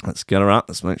 Let's get her up.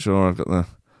 Let's make sure I've got the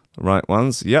right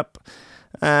ones. Yep.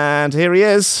 And here he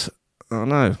is. Oh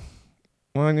no.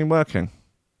 Why aren't you working?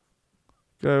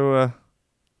 Go,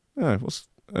 what's...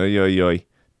 Yo.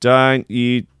 Don't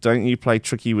you play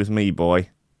tricky with me, boy.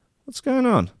 What's going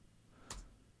on?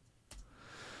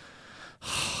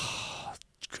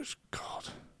 Good God.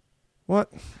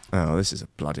 What? Oh, this is a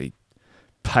bloody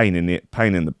pain in the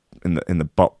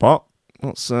bot.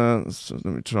 Let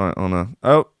me try it on a...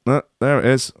 Oh, no, there it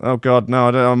is. Oh, God, no,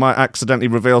 I might accidentally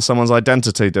reveal someone's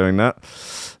identity doing that.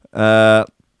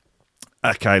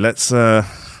 Okay, let's... I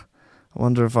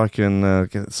wonder if I can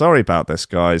get... Sorry about this,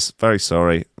 guys. Very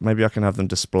sorry. Maybe I can have them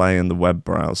display in the web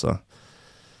browser.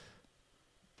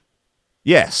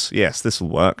 Yes, this will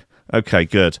work. Okay,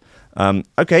 good.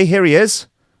 Okay, here he is.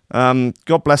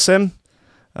 God bless him.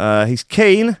 He's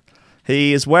keen.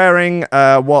 He is wearing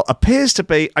what appears to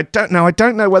be... I don't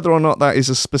know whether or not that is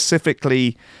a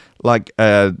specifically...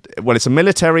 it's a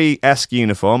military-esque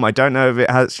uniform. I don't know if it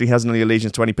actually has any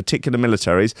allegiance to any particular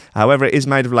militaries. However, it is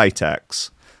made of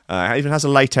latex. It even has a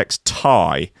latex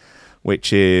tie,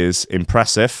 which is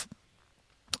impressive.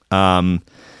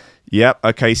 Yep,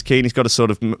 okay, he's keen. He's got a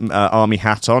sort of army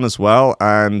hat on as well,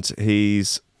 and it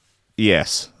is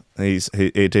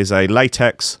a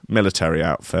latex military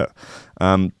outfit.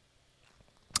 And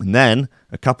then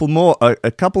a couple more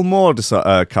come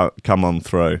on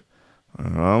through.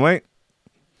 Oh, wait.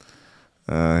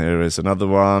 Here is another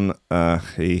one. So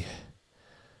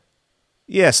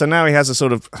now he has a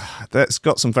sort of... That's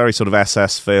got some very sort of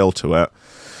SS feel to it.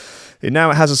 It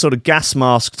has a sort of gas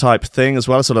mask type thing as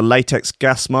well, a sort of latex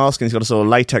gas mask, and he's got a sort of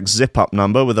latex zip-up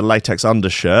number with a latex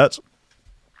undershirt.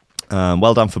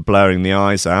 Well done for blurring the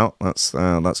eyes out. That's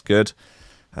good.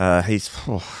 He's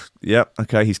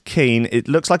keen. It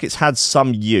looks like it's had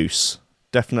some use.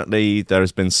 Definitely there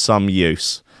has been some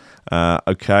use.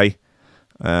 Okay.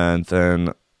 And then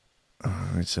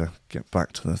I need to get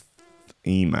back to the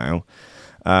email.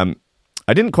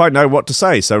 I didn't quite know what to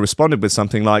say, so responded with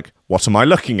something like, what am I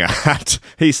looking at?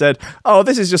 He said, oh,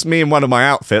 this is just me in one of my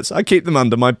outfits. I keep them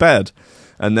under my bed.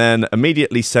 And then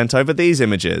immediately sent over these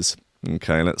images.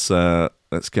 Okay, let's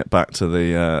get back to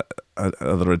the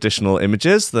other additional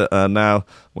images that are now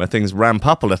where things ramp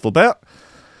up a little bit.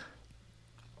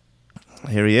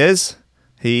 Here he is.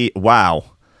 Wow.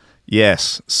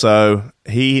 Yes, so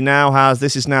he now has,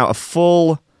 this is now a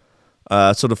full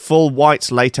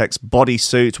white latex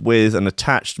bodysuit with an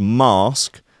attached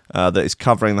mask that is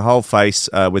covering the whole face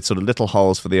with sort of little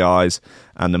holes for the eyes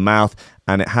and the mouth,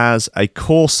 and it has a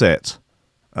corset,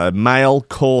 a male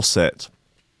corset.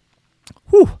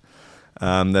 Whew.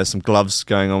 There's some gloves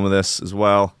going on with this as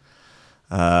well.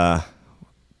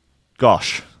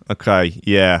 Gosh, okay,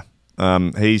 yeah.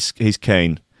 He's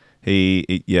keen.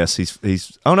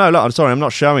 He's. Oh no, look, I'm sorry, I'm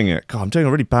not showing it. God, I'm doing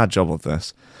a really bad job of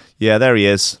this. Yeah, there he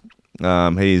is.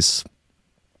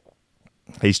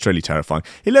 He's truly terrifying.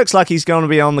 He looks like he's going to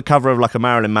be on the cover of like a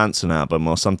Marilyn Manson album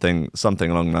or something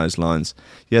along those lines.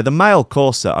 Yeah, the male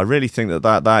corset. I really think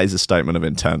that is a statement of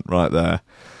intent right there.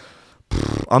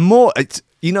 I'm more.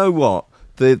 You know what?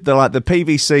 The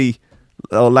PVC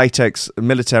or latex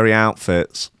military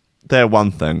outfits. They're one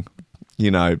thing.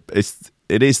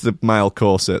 It is the male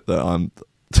corset that I'm.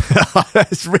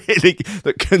 It's really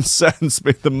that concerns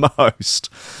me the most.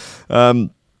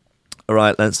 All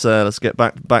right, let's get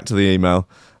back to the email.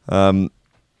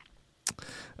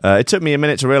 It took me a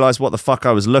minute to realise what the fuck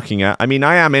I was looking at. I mean,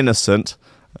 I am innocent,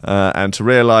 and to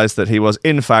realise that he was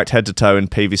in fact head to toe in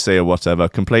PVC or whatever,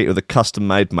 complete with a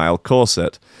custom-made male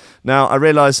corset. Now, I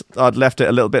realised I'd left it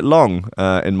a little bit long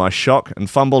in my shock and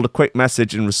fumbled a quick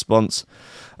message in response.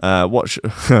 What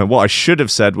I should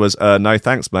have said was, no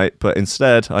thanks, mate, but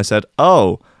instead I said,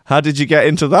 oh, how did you get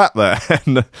into that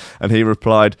then? And he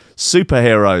replied,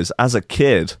 superheroes as a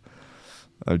kid.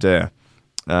 Oh dear.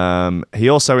 He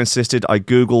also insisted I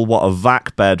Google what a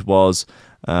vac bed was,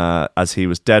 as he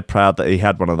was dead proud that he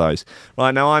had one of those.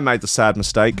 Right, now I made the sad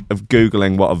mistake of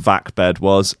Googling what a vac bed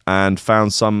was and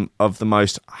found some of the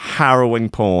most harrowing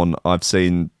porn I've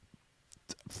seen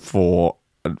for,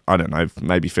 I don't know,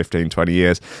 maybe 15, 20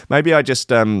 years. Maybe I just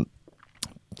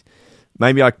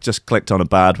clicked on a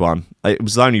bad one. It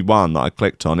was the only one that I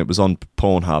clicked on. It was on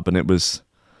Pornhub, and it was...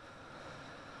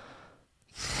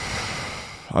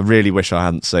 I really wish I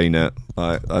hadn't seen it.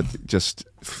 I just,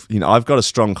 I've got a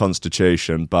strong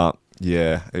constitution, but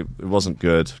yeah, it wasn't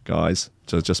good, guys.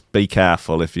 So just be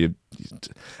careful if you...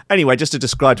 Anyway, just to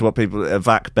describe to what people a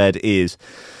vac bed is.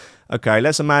 Okay,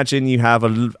 let's imagine you have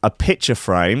a picture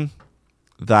frame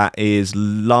that is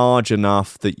large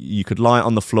enough that you could lie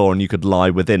on the floor and you could lie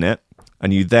within it,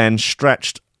 and you then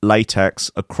stretched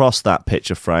latex across that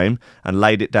picture frame and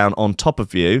laid it down on top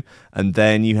of you, and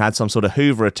then you had some sort of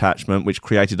Hoover attachment which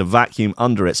created a vacuum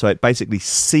under it, so it basically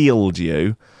sealed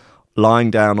you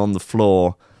lying down on the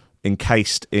floor,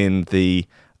 encased in the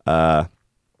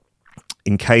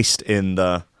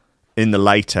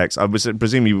latex. I was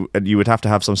presume you would have to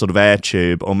have some sort of air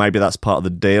tube, or maybe that's part of the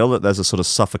deal, that there's a sort of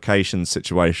suffocation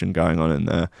situation going on in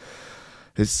there.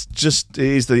 It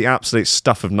is the absolute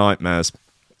stuff of nightmares.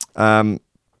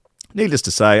 Needless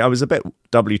to say, I was a bit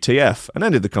WTF and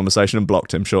ended the conversation and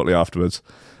blocked him shortly afterwards.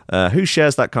 Who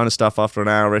shares that kind of stuff after an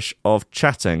hour-ish of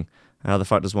chatting? How the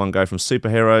fuck does one go from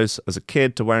superheroes as a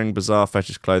kid to wearing bizarre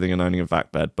fetish clothing and owning a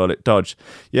vac bed? Bullet dodged.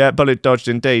 Yeah, bullet dodged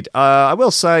indeed. I will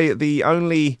say the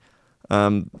only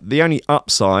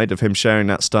upside of him sharing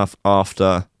that stuff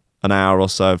after an hour or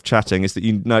so of chatting is that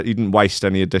you didn't waste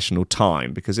any additional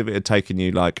time, because if it had taken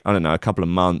you, like, I don't know, a couple of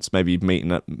months, maybe you'd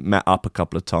met up a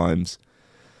couple of times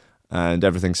and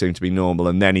everything seemed to be normal,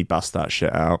 and then he bust that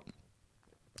shit out.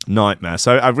 Nightmare.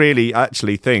 So I really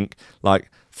actually think,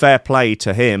 like, fair play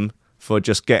to him for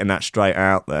just getting that straight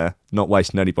out there, not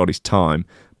wasting anybody's time.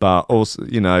 But also,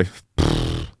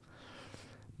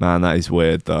 man, that is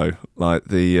weird though. Like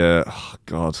oh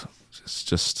God, it's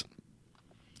just,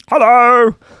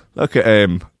 hello, look at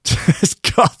him.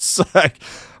 Just God's sake.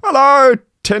 Hello,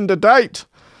 Tinder date.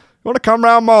 You want to come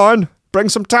round mine? Bring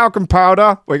some talcum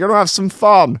powder. We're going to have some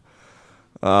fun.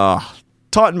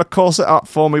 Tighten my corset up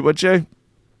for me, would you?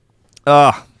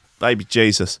 Baby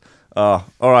Jesus. All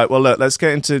right, well, look, let's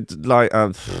get into, like,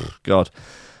 God.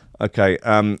 Okay,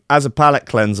 as a palate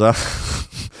cleanser,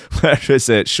 where is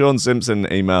it? Sean Simpson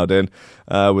emailed in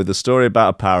with a story about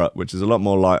a parrot, which is a lot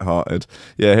more lighthearted.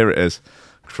 Yeah, here it is.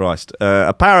 Christ.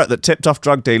 A parrot that tipped off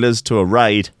drug dealers to a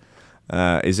raid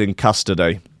is in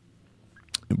custody.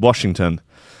 In Washington.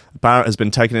 The parrot has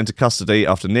been taken into custody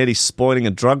after nearly spoiling a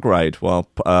drug raid while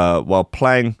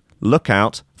playing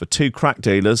lookout for two crack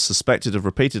dealers suspected of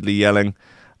repeatedly yelling,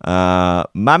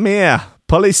 "Mamia,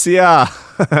 policia,"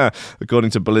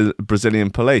 according to Brazilian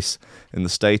police in the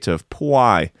state of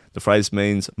Piauí. The phrase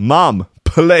means, "Mum,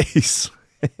 police."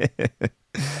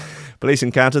 Police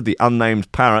encountered the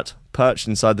unnamed parrot perched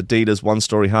inside the dealer's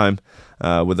one-story home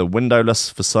with a windowless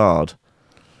facade.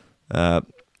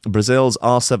 Brazil's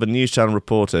R7 news channel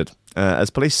reported,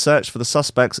 as police searched for the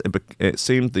suspects, it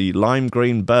seemed the lime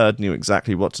green bird knew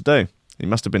exactly what to do. He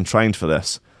must have been trained for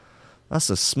this. That's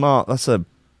a smart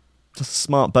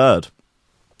bird.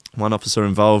 One officer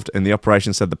involved in the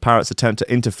operation said the parrot's attempt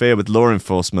to interfere with law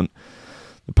enforcement.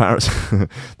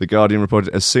 The Guardian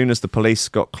reported, as soon as the police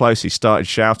got close, he started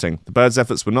shouting. The bird's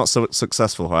efforts were not so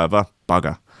successful, however.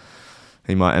 Bugger.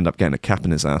 He might end up getting a cap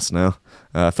in his ass now.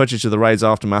 Footage of the raid's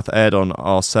aftermath aired on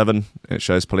R7. It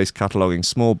shows police cataloguing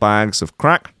small bags of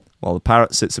crack, while the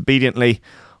parrot sits obediently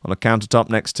on a countertop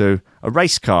next to a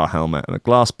race car helmet and a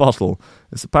glass bottle.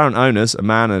 Its apparent owners, a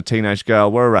man and a teenage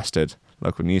girl, were arrested,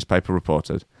 local newspaper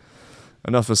reported.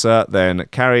 An officer then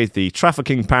carried the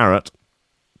trafficking parrot,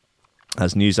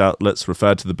 as news outlets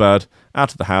referred to the bird,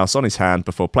 out of the house on his hand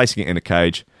before placing it in a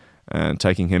cage and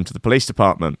taking him to the police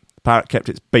department. The parrot kept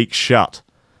its beak shut.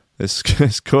 This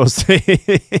caused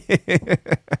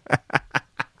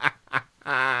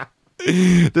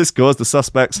the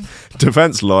suspect's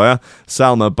defense lawyer,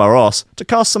 Salma Barros, to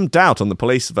cast some doubt on the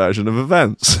police version of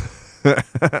events.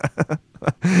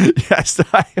 Yes,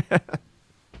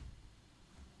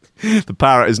 the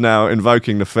parrot is now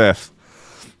invoking the fifth.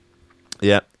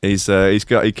 Yeah, he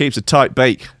keeps a tight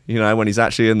beak, when he's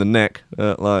actually in the nick.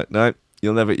 No,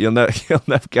 you'll never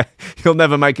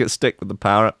make it stick with the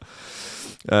parrot.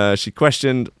 She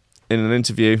questioned in an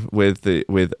interview with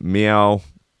Meow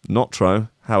Notro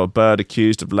how a bird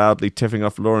accused of loudly tipping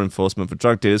off law enforcement for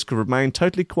drug dealers could remain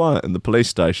totally quiet in the police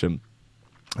station.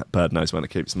 That bird knows when to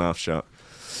keep its mouth shut.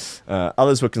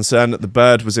 Others were concerned that the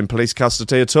bird was in police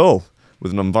custody at all,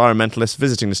 with an environmentalist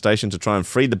visiting the station to try and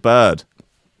free the bird.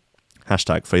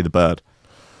 Hashtag free the bird.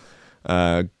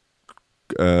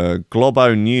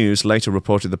 Globo News later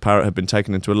reported the parrot had been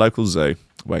taken into a local zoo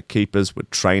where keepers would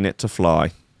train it to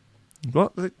fly.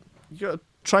 What? You got to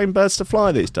train birds to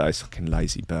fly these days? Fucking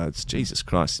lazy birds. Jesus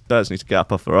Christ. Birds need to get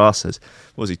up off their asses.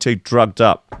 Was he too drugged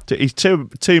up? He's too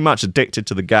much addicted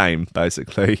to the game,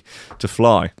 basically, to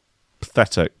fly.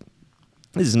 Pathetic.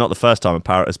 This is not the first time a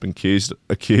parrot has been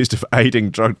accused of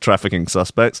aiding drug trafficking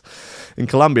suspects. In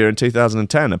Colombia in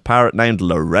 2010, a parrot named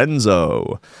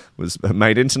Lorenzo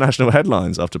made international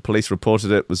headlines after police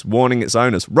reported it was warning its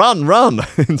owners, "Run, run!"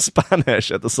 in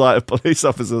Spanish at the sight of police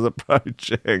officers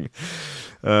approaching.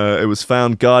 It was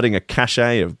found guarding a cache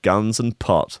of guns and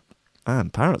pot. Man,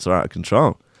 parrots are out of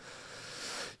control.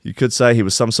 You could say he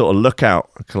was some sort of lookout,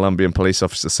 a Colombian police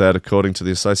officer said, according to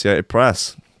the Associated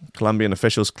Press. Colombian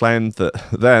officials claimed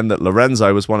that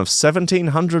Lorenzo was one of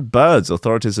 1,700 birds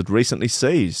authorities had recently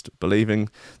seized, believing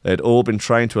they had all been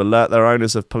trained to alert their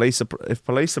owners if police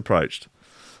approached.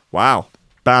 Wow.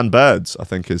 Ban birds, I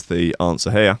think, is the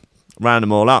answer here. Round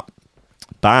them all up.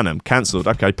 Ban them. Cancelled.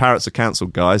 Okay, parrots are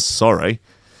cancelled, guys. Sorry.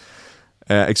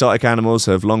 Exotic animals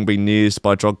have long been used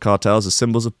by drug cartels as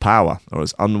symbols of power or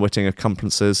as unwitting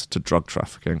accomplices to drug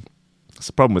trafficking. That's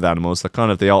the problem with animals. They're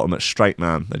kind of the ultimate straight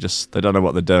man. They don't know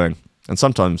what they're doing. And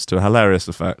sometimes to a hilarious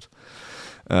effect.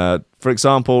 For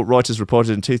example, Reuters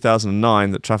reported in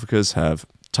 2009 that traffickers have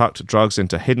tucked drugs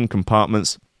into hidden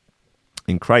compartments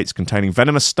in crates containing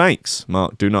venomous snakes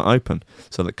marked "Do Not Open"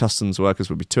 so that customs workers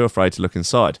would be too afraid to look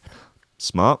inside.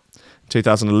 Smart. In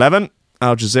 2011,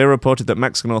 Al Jazeera reported that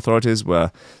Mexican authorities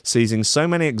were seizing so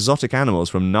many exotic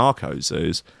animals from narco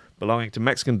zoos belonging to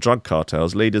Mexican drug cartel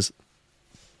leaders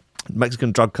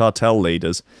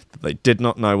that they did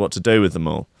not know what to do with them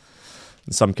all.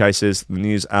 In some cases, the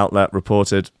news outlet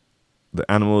reported that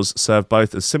animals served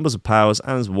both as symbols of powers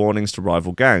and as warnings to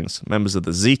rival gangs. Members of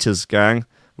the Zetas gang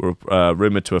were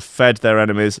rumoured to have fed their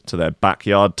enemies to their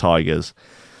backyard tigers.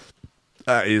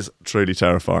 That is truly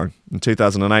terrifying. In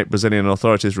 2008, Brazilian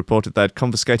authorities reported they had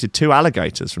confiscated 2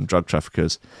 alligators from drug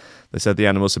traffickers. They said the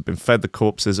animals had been fed the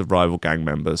corpses of rival gang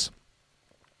members.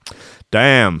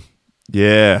 Damn.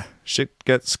 Yeah, shit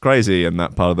gets crazy in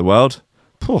that part of the world.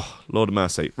 Phew, Lord of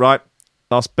mercy. Right,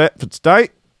 last bit for today.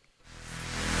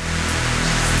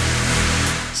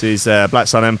 This is Black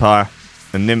Sun Empire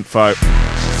and Nympho.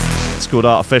 It's called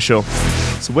Artificial.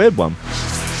 It's a weird one.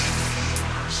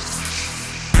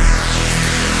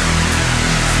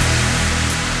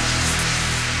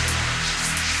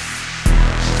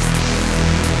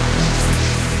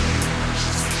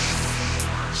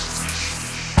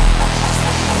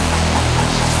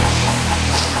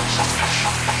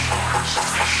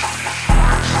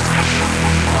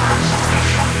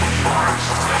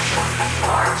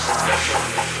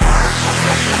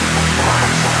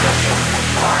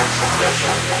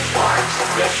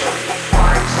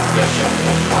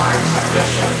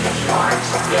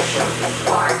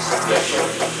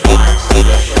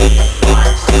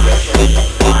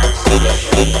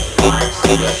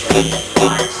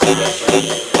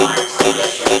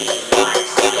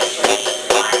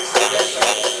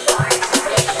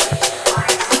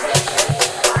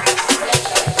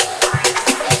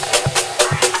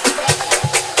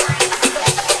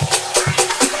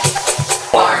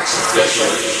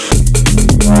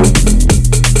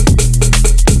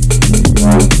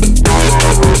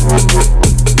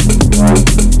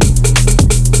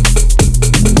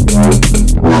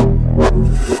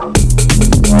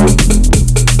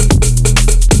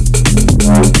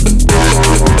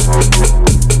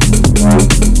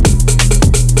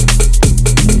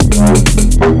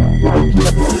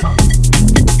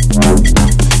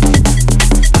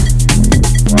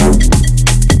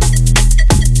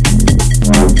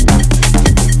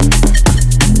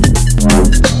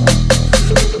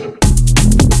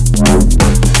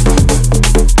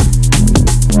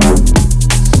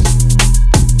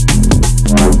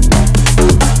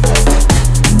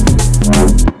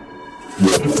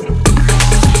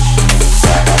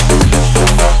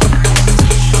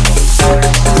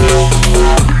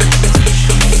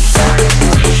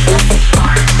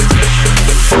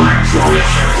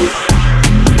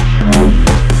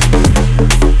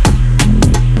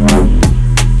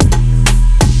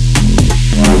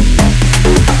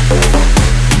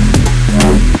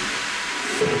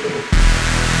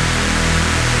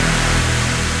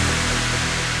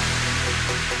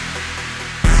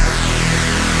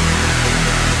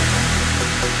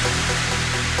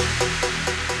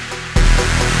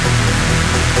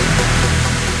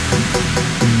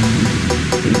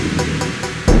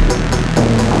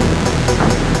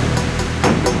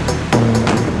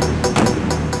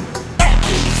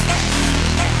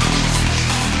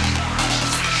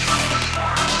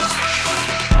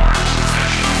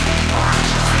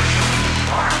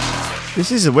 This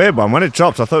is a weird one. When it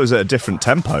dropped, I thought it was at a different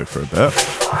tempo for a bit.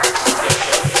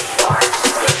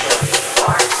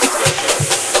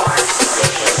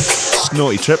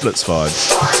 Naughty Triplets vibes.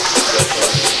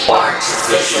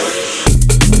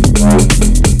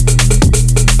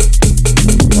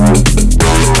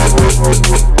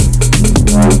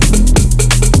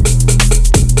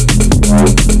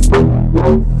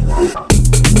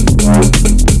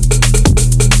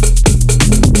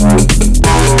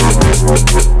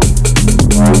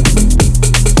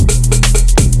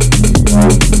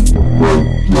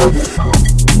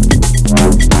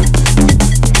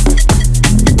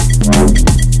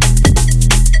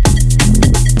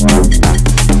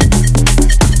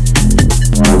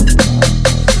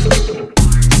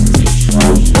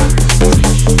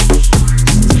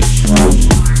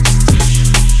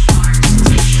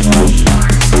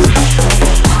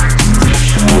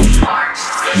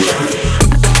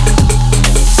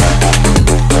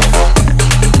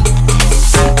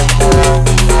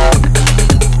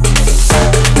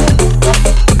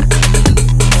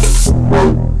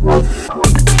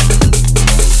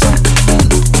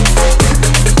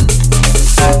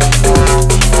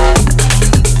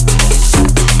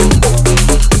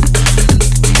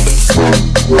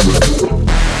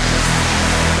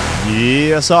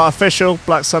 Yes, Artificial,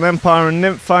 Black Sun Empire and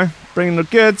Nympho, bringing the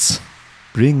goods.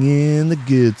 Bring in the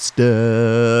good stuff.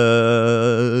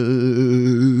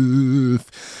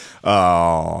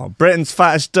 Oh, Britain's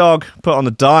fattest dog put on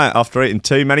a diet after eating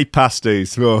too many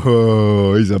pasties.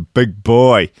 Oh, he's a big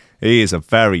boy. He is a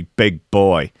very big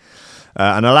boy.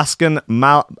 An Alaskan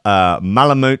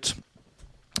Malamute,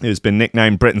 who's been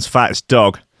nicknamed Britain's fattest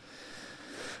dog.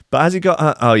 But has he got...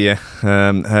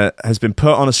 has been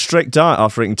put on a strict diet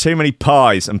after eating too many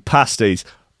pies and pasties.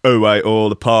 Who ate all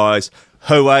the pies?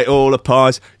 Who ate all the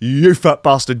pies? You fat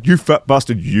bastard, you fat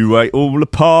bastard, you ate all the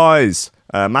pies.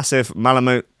 Massive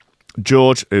Malamute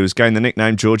George, who's gained the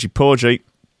nickname Georgie Porgy,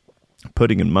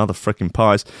 pudding and motherfucking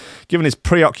pies, given his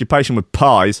preoccupation with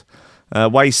pies,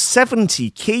 weighs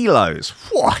 70 kilos.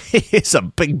 What? He's a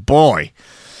big boy.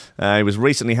 He was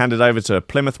recently handed over to a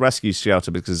Plymouth rescue shelter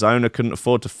because his owner couldn't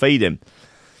afford to feed him.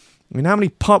 I mean, how many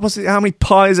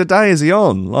pies a day is he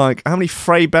on? Like, how many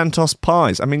Fray Bentos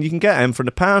pies? I mean, you can get him from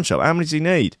the pound shop. How many does he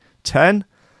need? 10?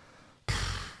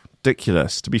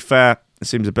 Ridiculous. To be fair, it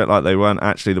seems a bit like they weren't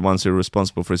actually the ones who were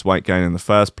responsible for his weight gain in the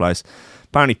first place.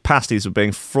 Apparently, pasties were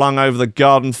being flung over the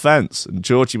garden fence, and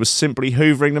Georgie was simply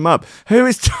hoovering them up. Who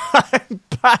is throwing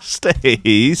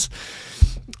pasties?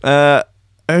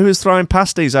 Who is throwing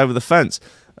pasties over the fence?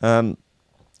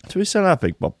 Do we still have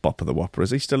Big Bopper the Whopper? Is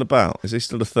he still about? Is he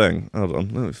still a thing? Hold on,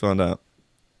 let me find out.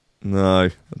 No,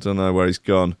 I don't know where he's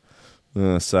gone.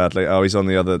 Sadly. Oh, he's on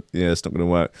the other... Yeah, it's not going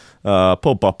to work.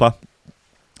 Poor Bopper.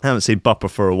 I haven't seen Bopper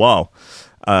for a while.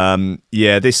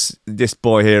 This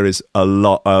boy here is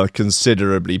a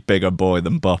considerably bigger boy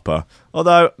than Bopper.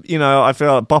 Although, I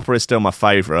feel like Bopper is still my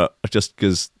favourite, just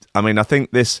because, I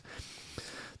think this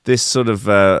sort of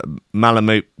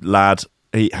Malamute lad,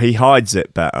 he hides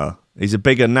it better. He's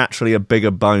naturally a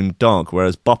bigger boned dog,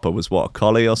 whereas Bopper was, a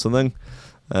collie or something?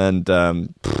 And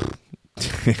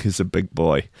he's a big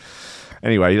boy.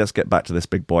 Anyway, let's get back to this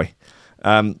big boy.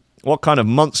 What kind of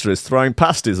monster is throwing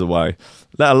pasties away,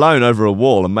 let alone over a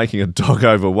wall and making a dog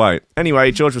overweight?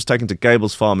 Anyway, George was taken to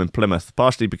Gable's farm in Plymouth,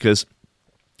 partially because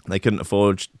they couldn't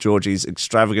afford Georgie's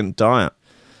extravagant diet,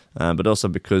 but also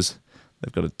because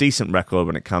they've got a decent record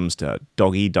when it comes to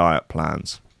doggy diet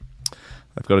plans.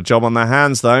 They've got a job on their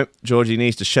hands, though. Georgie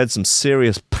needs to shed some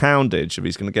serious poundage if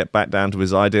he's going to get back down to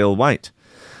his ideal weight.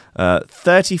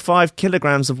 35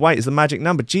 kilograms of weight is the magic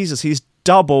number. Jesus, he's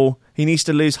double. He needs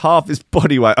to lose half his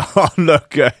body weight. Oh,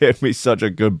 look at him. He's such a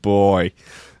good boy.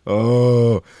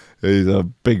 Oh, he's a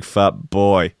big fat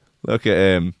boy. Look at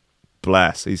him.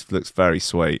 Bless. He looks very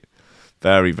sweet.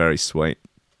 Very, very sweet.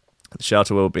 The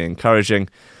shelter will be encouraged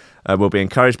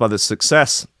by the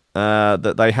success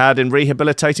that they had in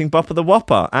rehabilitating Bopper the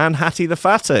Whopper and Hattie the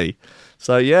Fatty.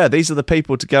 So, yeah, these are the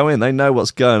people to go in. They know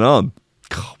what's going on.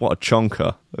 God, what a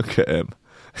chonker. Look at him.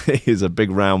 He's a big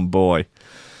round boy.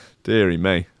 Deary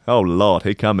me. Oh, Lord,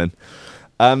 he coming.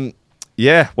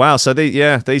 Wow. So,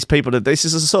 these people, this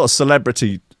is a sort of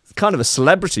celebrity, kind of a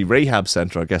celebrity rehab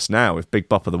centre, I guess, now, if Big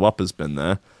Bopper the Whopper's been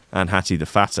there and Hattie the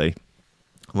Fatty.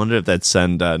 I wonder if they'd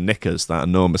send Knickers, that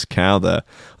enormous cow, there.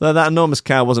 Although that enormous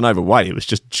cow wasn't overweight, it was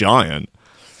just giant.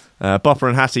 Bopper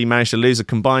and Hattie managed to lose a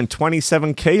combined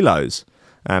 27 kilos,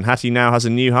 and Hattie now has a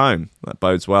new home. That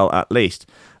bodes well, at least.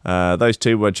 Those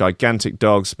two were gigantic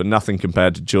dogs, but nothing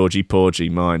compared to Georgie Porgy,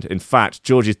 mind. In fact,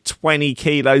 Georgie's 20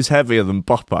 kilos heavier than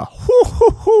Bopper.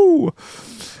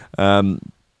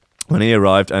 when he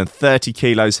arrived, and 30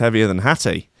 kilos heavier than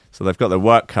Hattie. So they've got their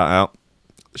work cut out.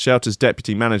 Shelter's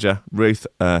deputy manager, Ruth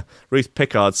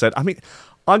Pickard, said, I mean,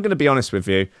 I'm going to be honest with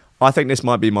you. I think this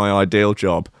might be my ideal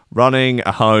job. Running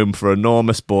a home for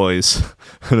enormous boys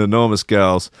and enormous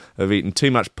girls who have eaten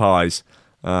too much pies.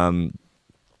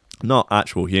 Not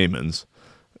actual humans.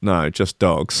 No, just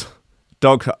dogs.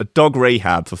 Dog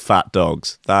rehab for fat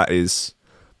dogs. I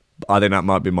think that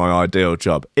might be my ideal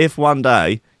job. If one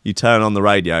day you turn on the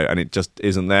radio and it just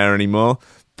isn't there anymore,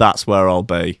 that's where I'll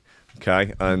be.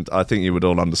 Okay? And I think you would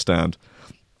all understand.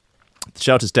 The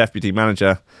shelter's deputy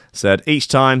manager said, each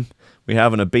time we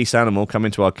have an obese animal come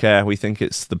into our care, we think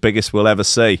it's the biggest we'll ever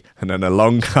see. And then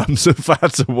along comes a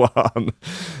fatter one.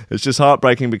 It's just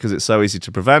heartbreaking because it's so easy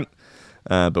to prevent.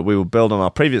 But we will build on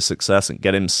our previous success and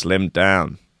get him slimmed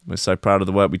down. We're so proud of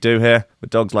the work we do here. With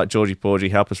dogs like Georgie Porgy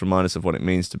help us remind us of what it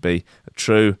means to be a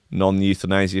true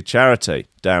non-euthanasia charity.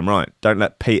 Damn right. Don't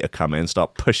let Peter come in and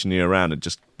start pushing you around and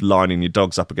just lining your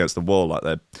dogs up against the wall like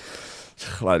they're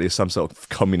some sort of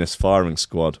communist firing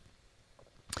squad.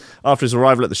 After his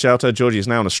arrival at the shelter, Georgie is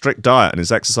now on a strict diet and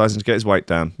is exercising to get his weight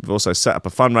down. We've also set up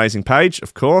a fundraising page,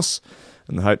 of course,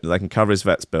 in the hope that they can cover his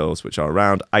vet's bills, which are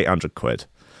around £800.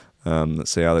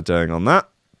 Let's see how they're doing on that.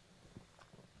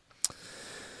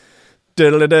 I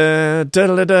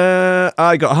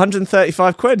got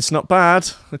 135 quid. It's not bad.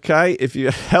 Okay, if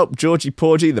you help Georgie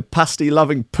Porgy, the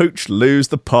pasty-loving pooch, lose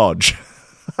the podge.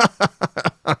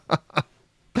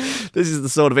 This is the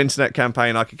sort of internet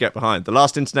campaign I could get behind. The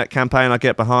last internet campaign I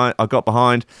got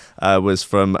behind was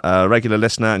from a regular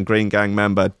listener and Green Gang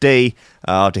member D,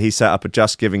 after he set up a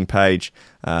Just Giving page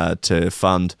to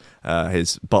fund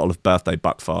his bottle of birthday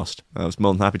Buckfast. I was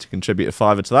more than happy to contribute a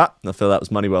 £5 to that. I feel that was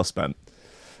money well spent.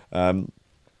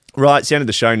 Right, it's the end of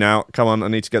the show now. Come on, I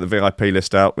need to get the VIP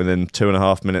list out within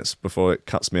 2.5 minutes before it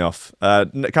cuts me off.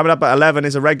 Coming up at 11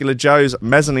 is a regular Joe's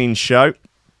Mezzanine show,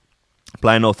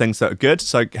 playing all things that are good.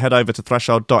 So head over to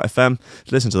threshold.fm,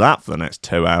 listen to that for the next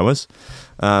 2 hours,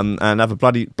 and have a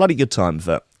bloody good time with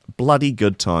it. Bloody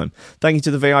good time. Thank you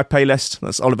to the VIP list.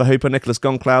 That's Oliver Hooper, Nicholas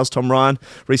Gonclaus, Tom Ryan,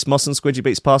 Reese Mosson, Squidgy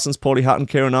Beats Parsons, Paulie Hutton,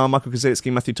 Kieran R, Michael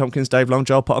Kaczynski, Matthew Tompkins, Dave Long,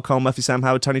 Joel Potter, Cole Murphy, Sam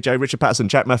Howard, Tony J, Richard Patterson,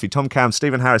 Jack Murphy, Tom Cam,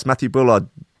 Stephen Harris, Matthew Bullard,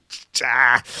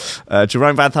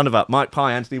 Jerome Van Thundervat, Mike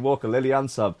Pye, Anthony Walker, Lily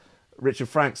Unsub, Richard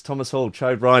Franks, Thomas Hall,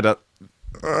 Chode Ryder,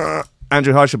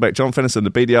 Andrew Heichelbeck, John Finnison,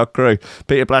 the BDR crew,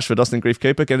 Peter Blashford, Austin Grief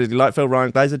Cooper, Kennedy Lightfield,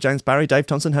 Ryan Glazer, James Barry, Dave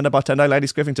Thompson, Henna Bartendo, Lady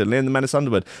Scriffington, Liam the Menace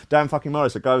Underwood, Dan fucking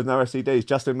Morris, a guy with no STDs,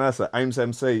 Justin Mercer, Ames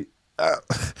MC,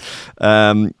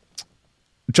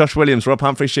 Josh Williams, Rob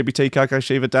Humphrey, Shibby T, Coco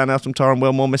Shiva, Dan Elton, Torren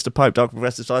Wilmore, Mr. Pope, Dark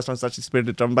Progressive, Slicetime, Sachi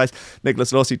Spirited Drum and Bass,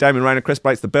 Nicholas Lawsey, Damien Rayner, Chris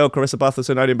Bates, The Bill, Carissa Barthel,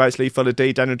 Synodian Bates, Lee Fuller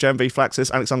D, Daniel Jem, V, Flaxis,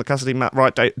 Alexander Cassidy, Matt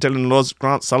Wright, Dylan Laws,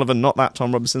 Grant Sullivan, Not That,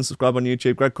 Tom Robinson, subscribe on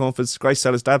YouTube, Greg Cornford, Grace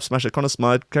Sellers, Dab Smasher, Connor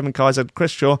Smythe, Kevin Kaiser,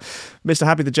 Chris Shaw, Mr.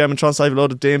 Happy, the German Translator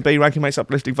Lord of D&B, Ranking Mates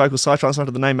Uplifting Vocals, Psytrance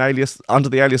under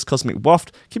the alias Cosmic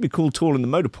Waft, Keep Your Cool Tall in the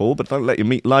Motor Pool, but don't let you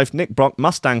meet life, Nick Brock,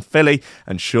 Mustang Philly,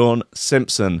 and Sean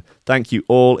Simpson. Thank you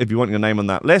all. If you want your name on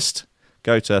that list,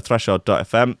 go to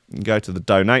threshold.fm and go to the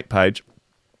donate page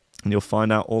and you'll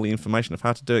find out all the information of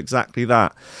how to do exactly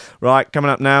that. Right,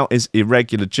 coming up now is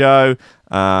Irregular Joe.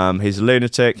 He's a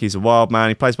lunatic, he's a wild man,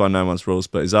 he plays by no one's rules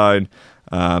but his own.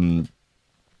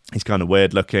 He's kind of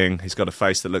weird looking, he's got a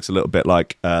face that looks a little bit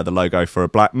like the logo for a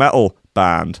black metal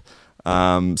band.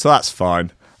 So that's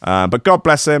fine. But God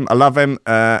bless him, I love him,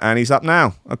 and he's up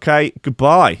now. Okay,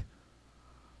 goodbye.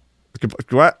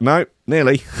 No,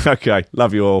 nearly. Okay,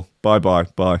 love you all.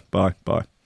 Bye.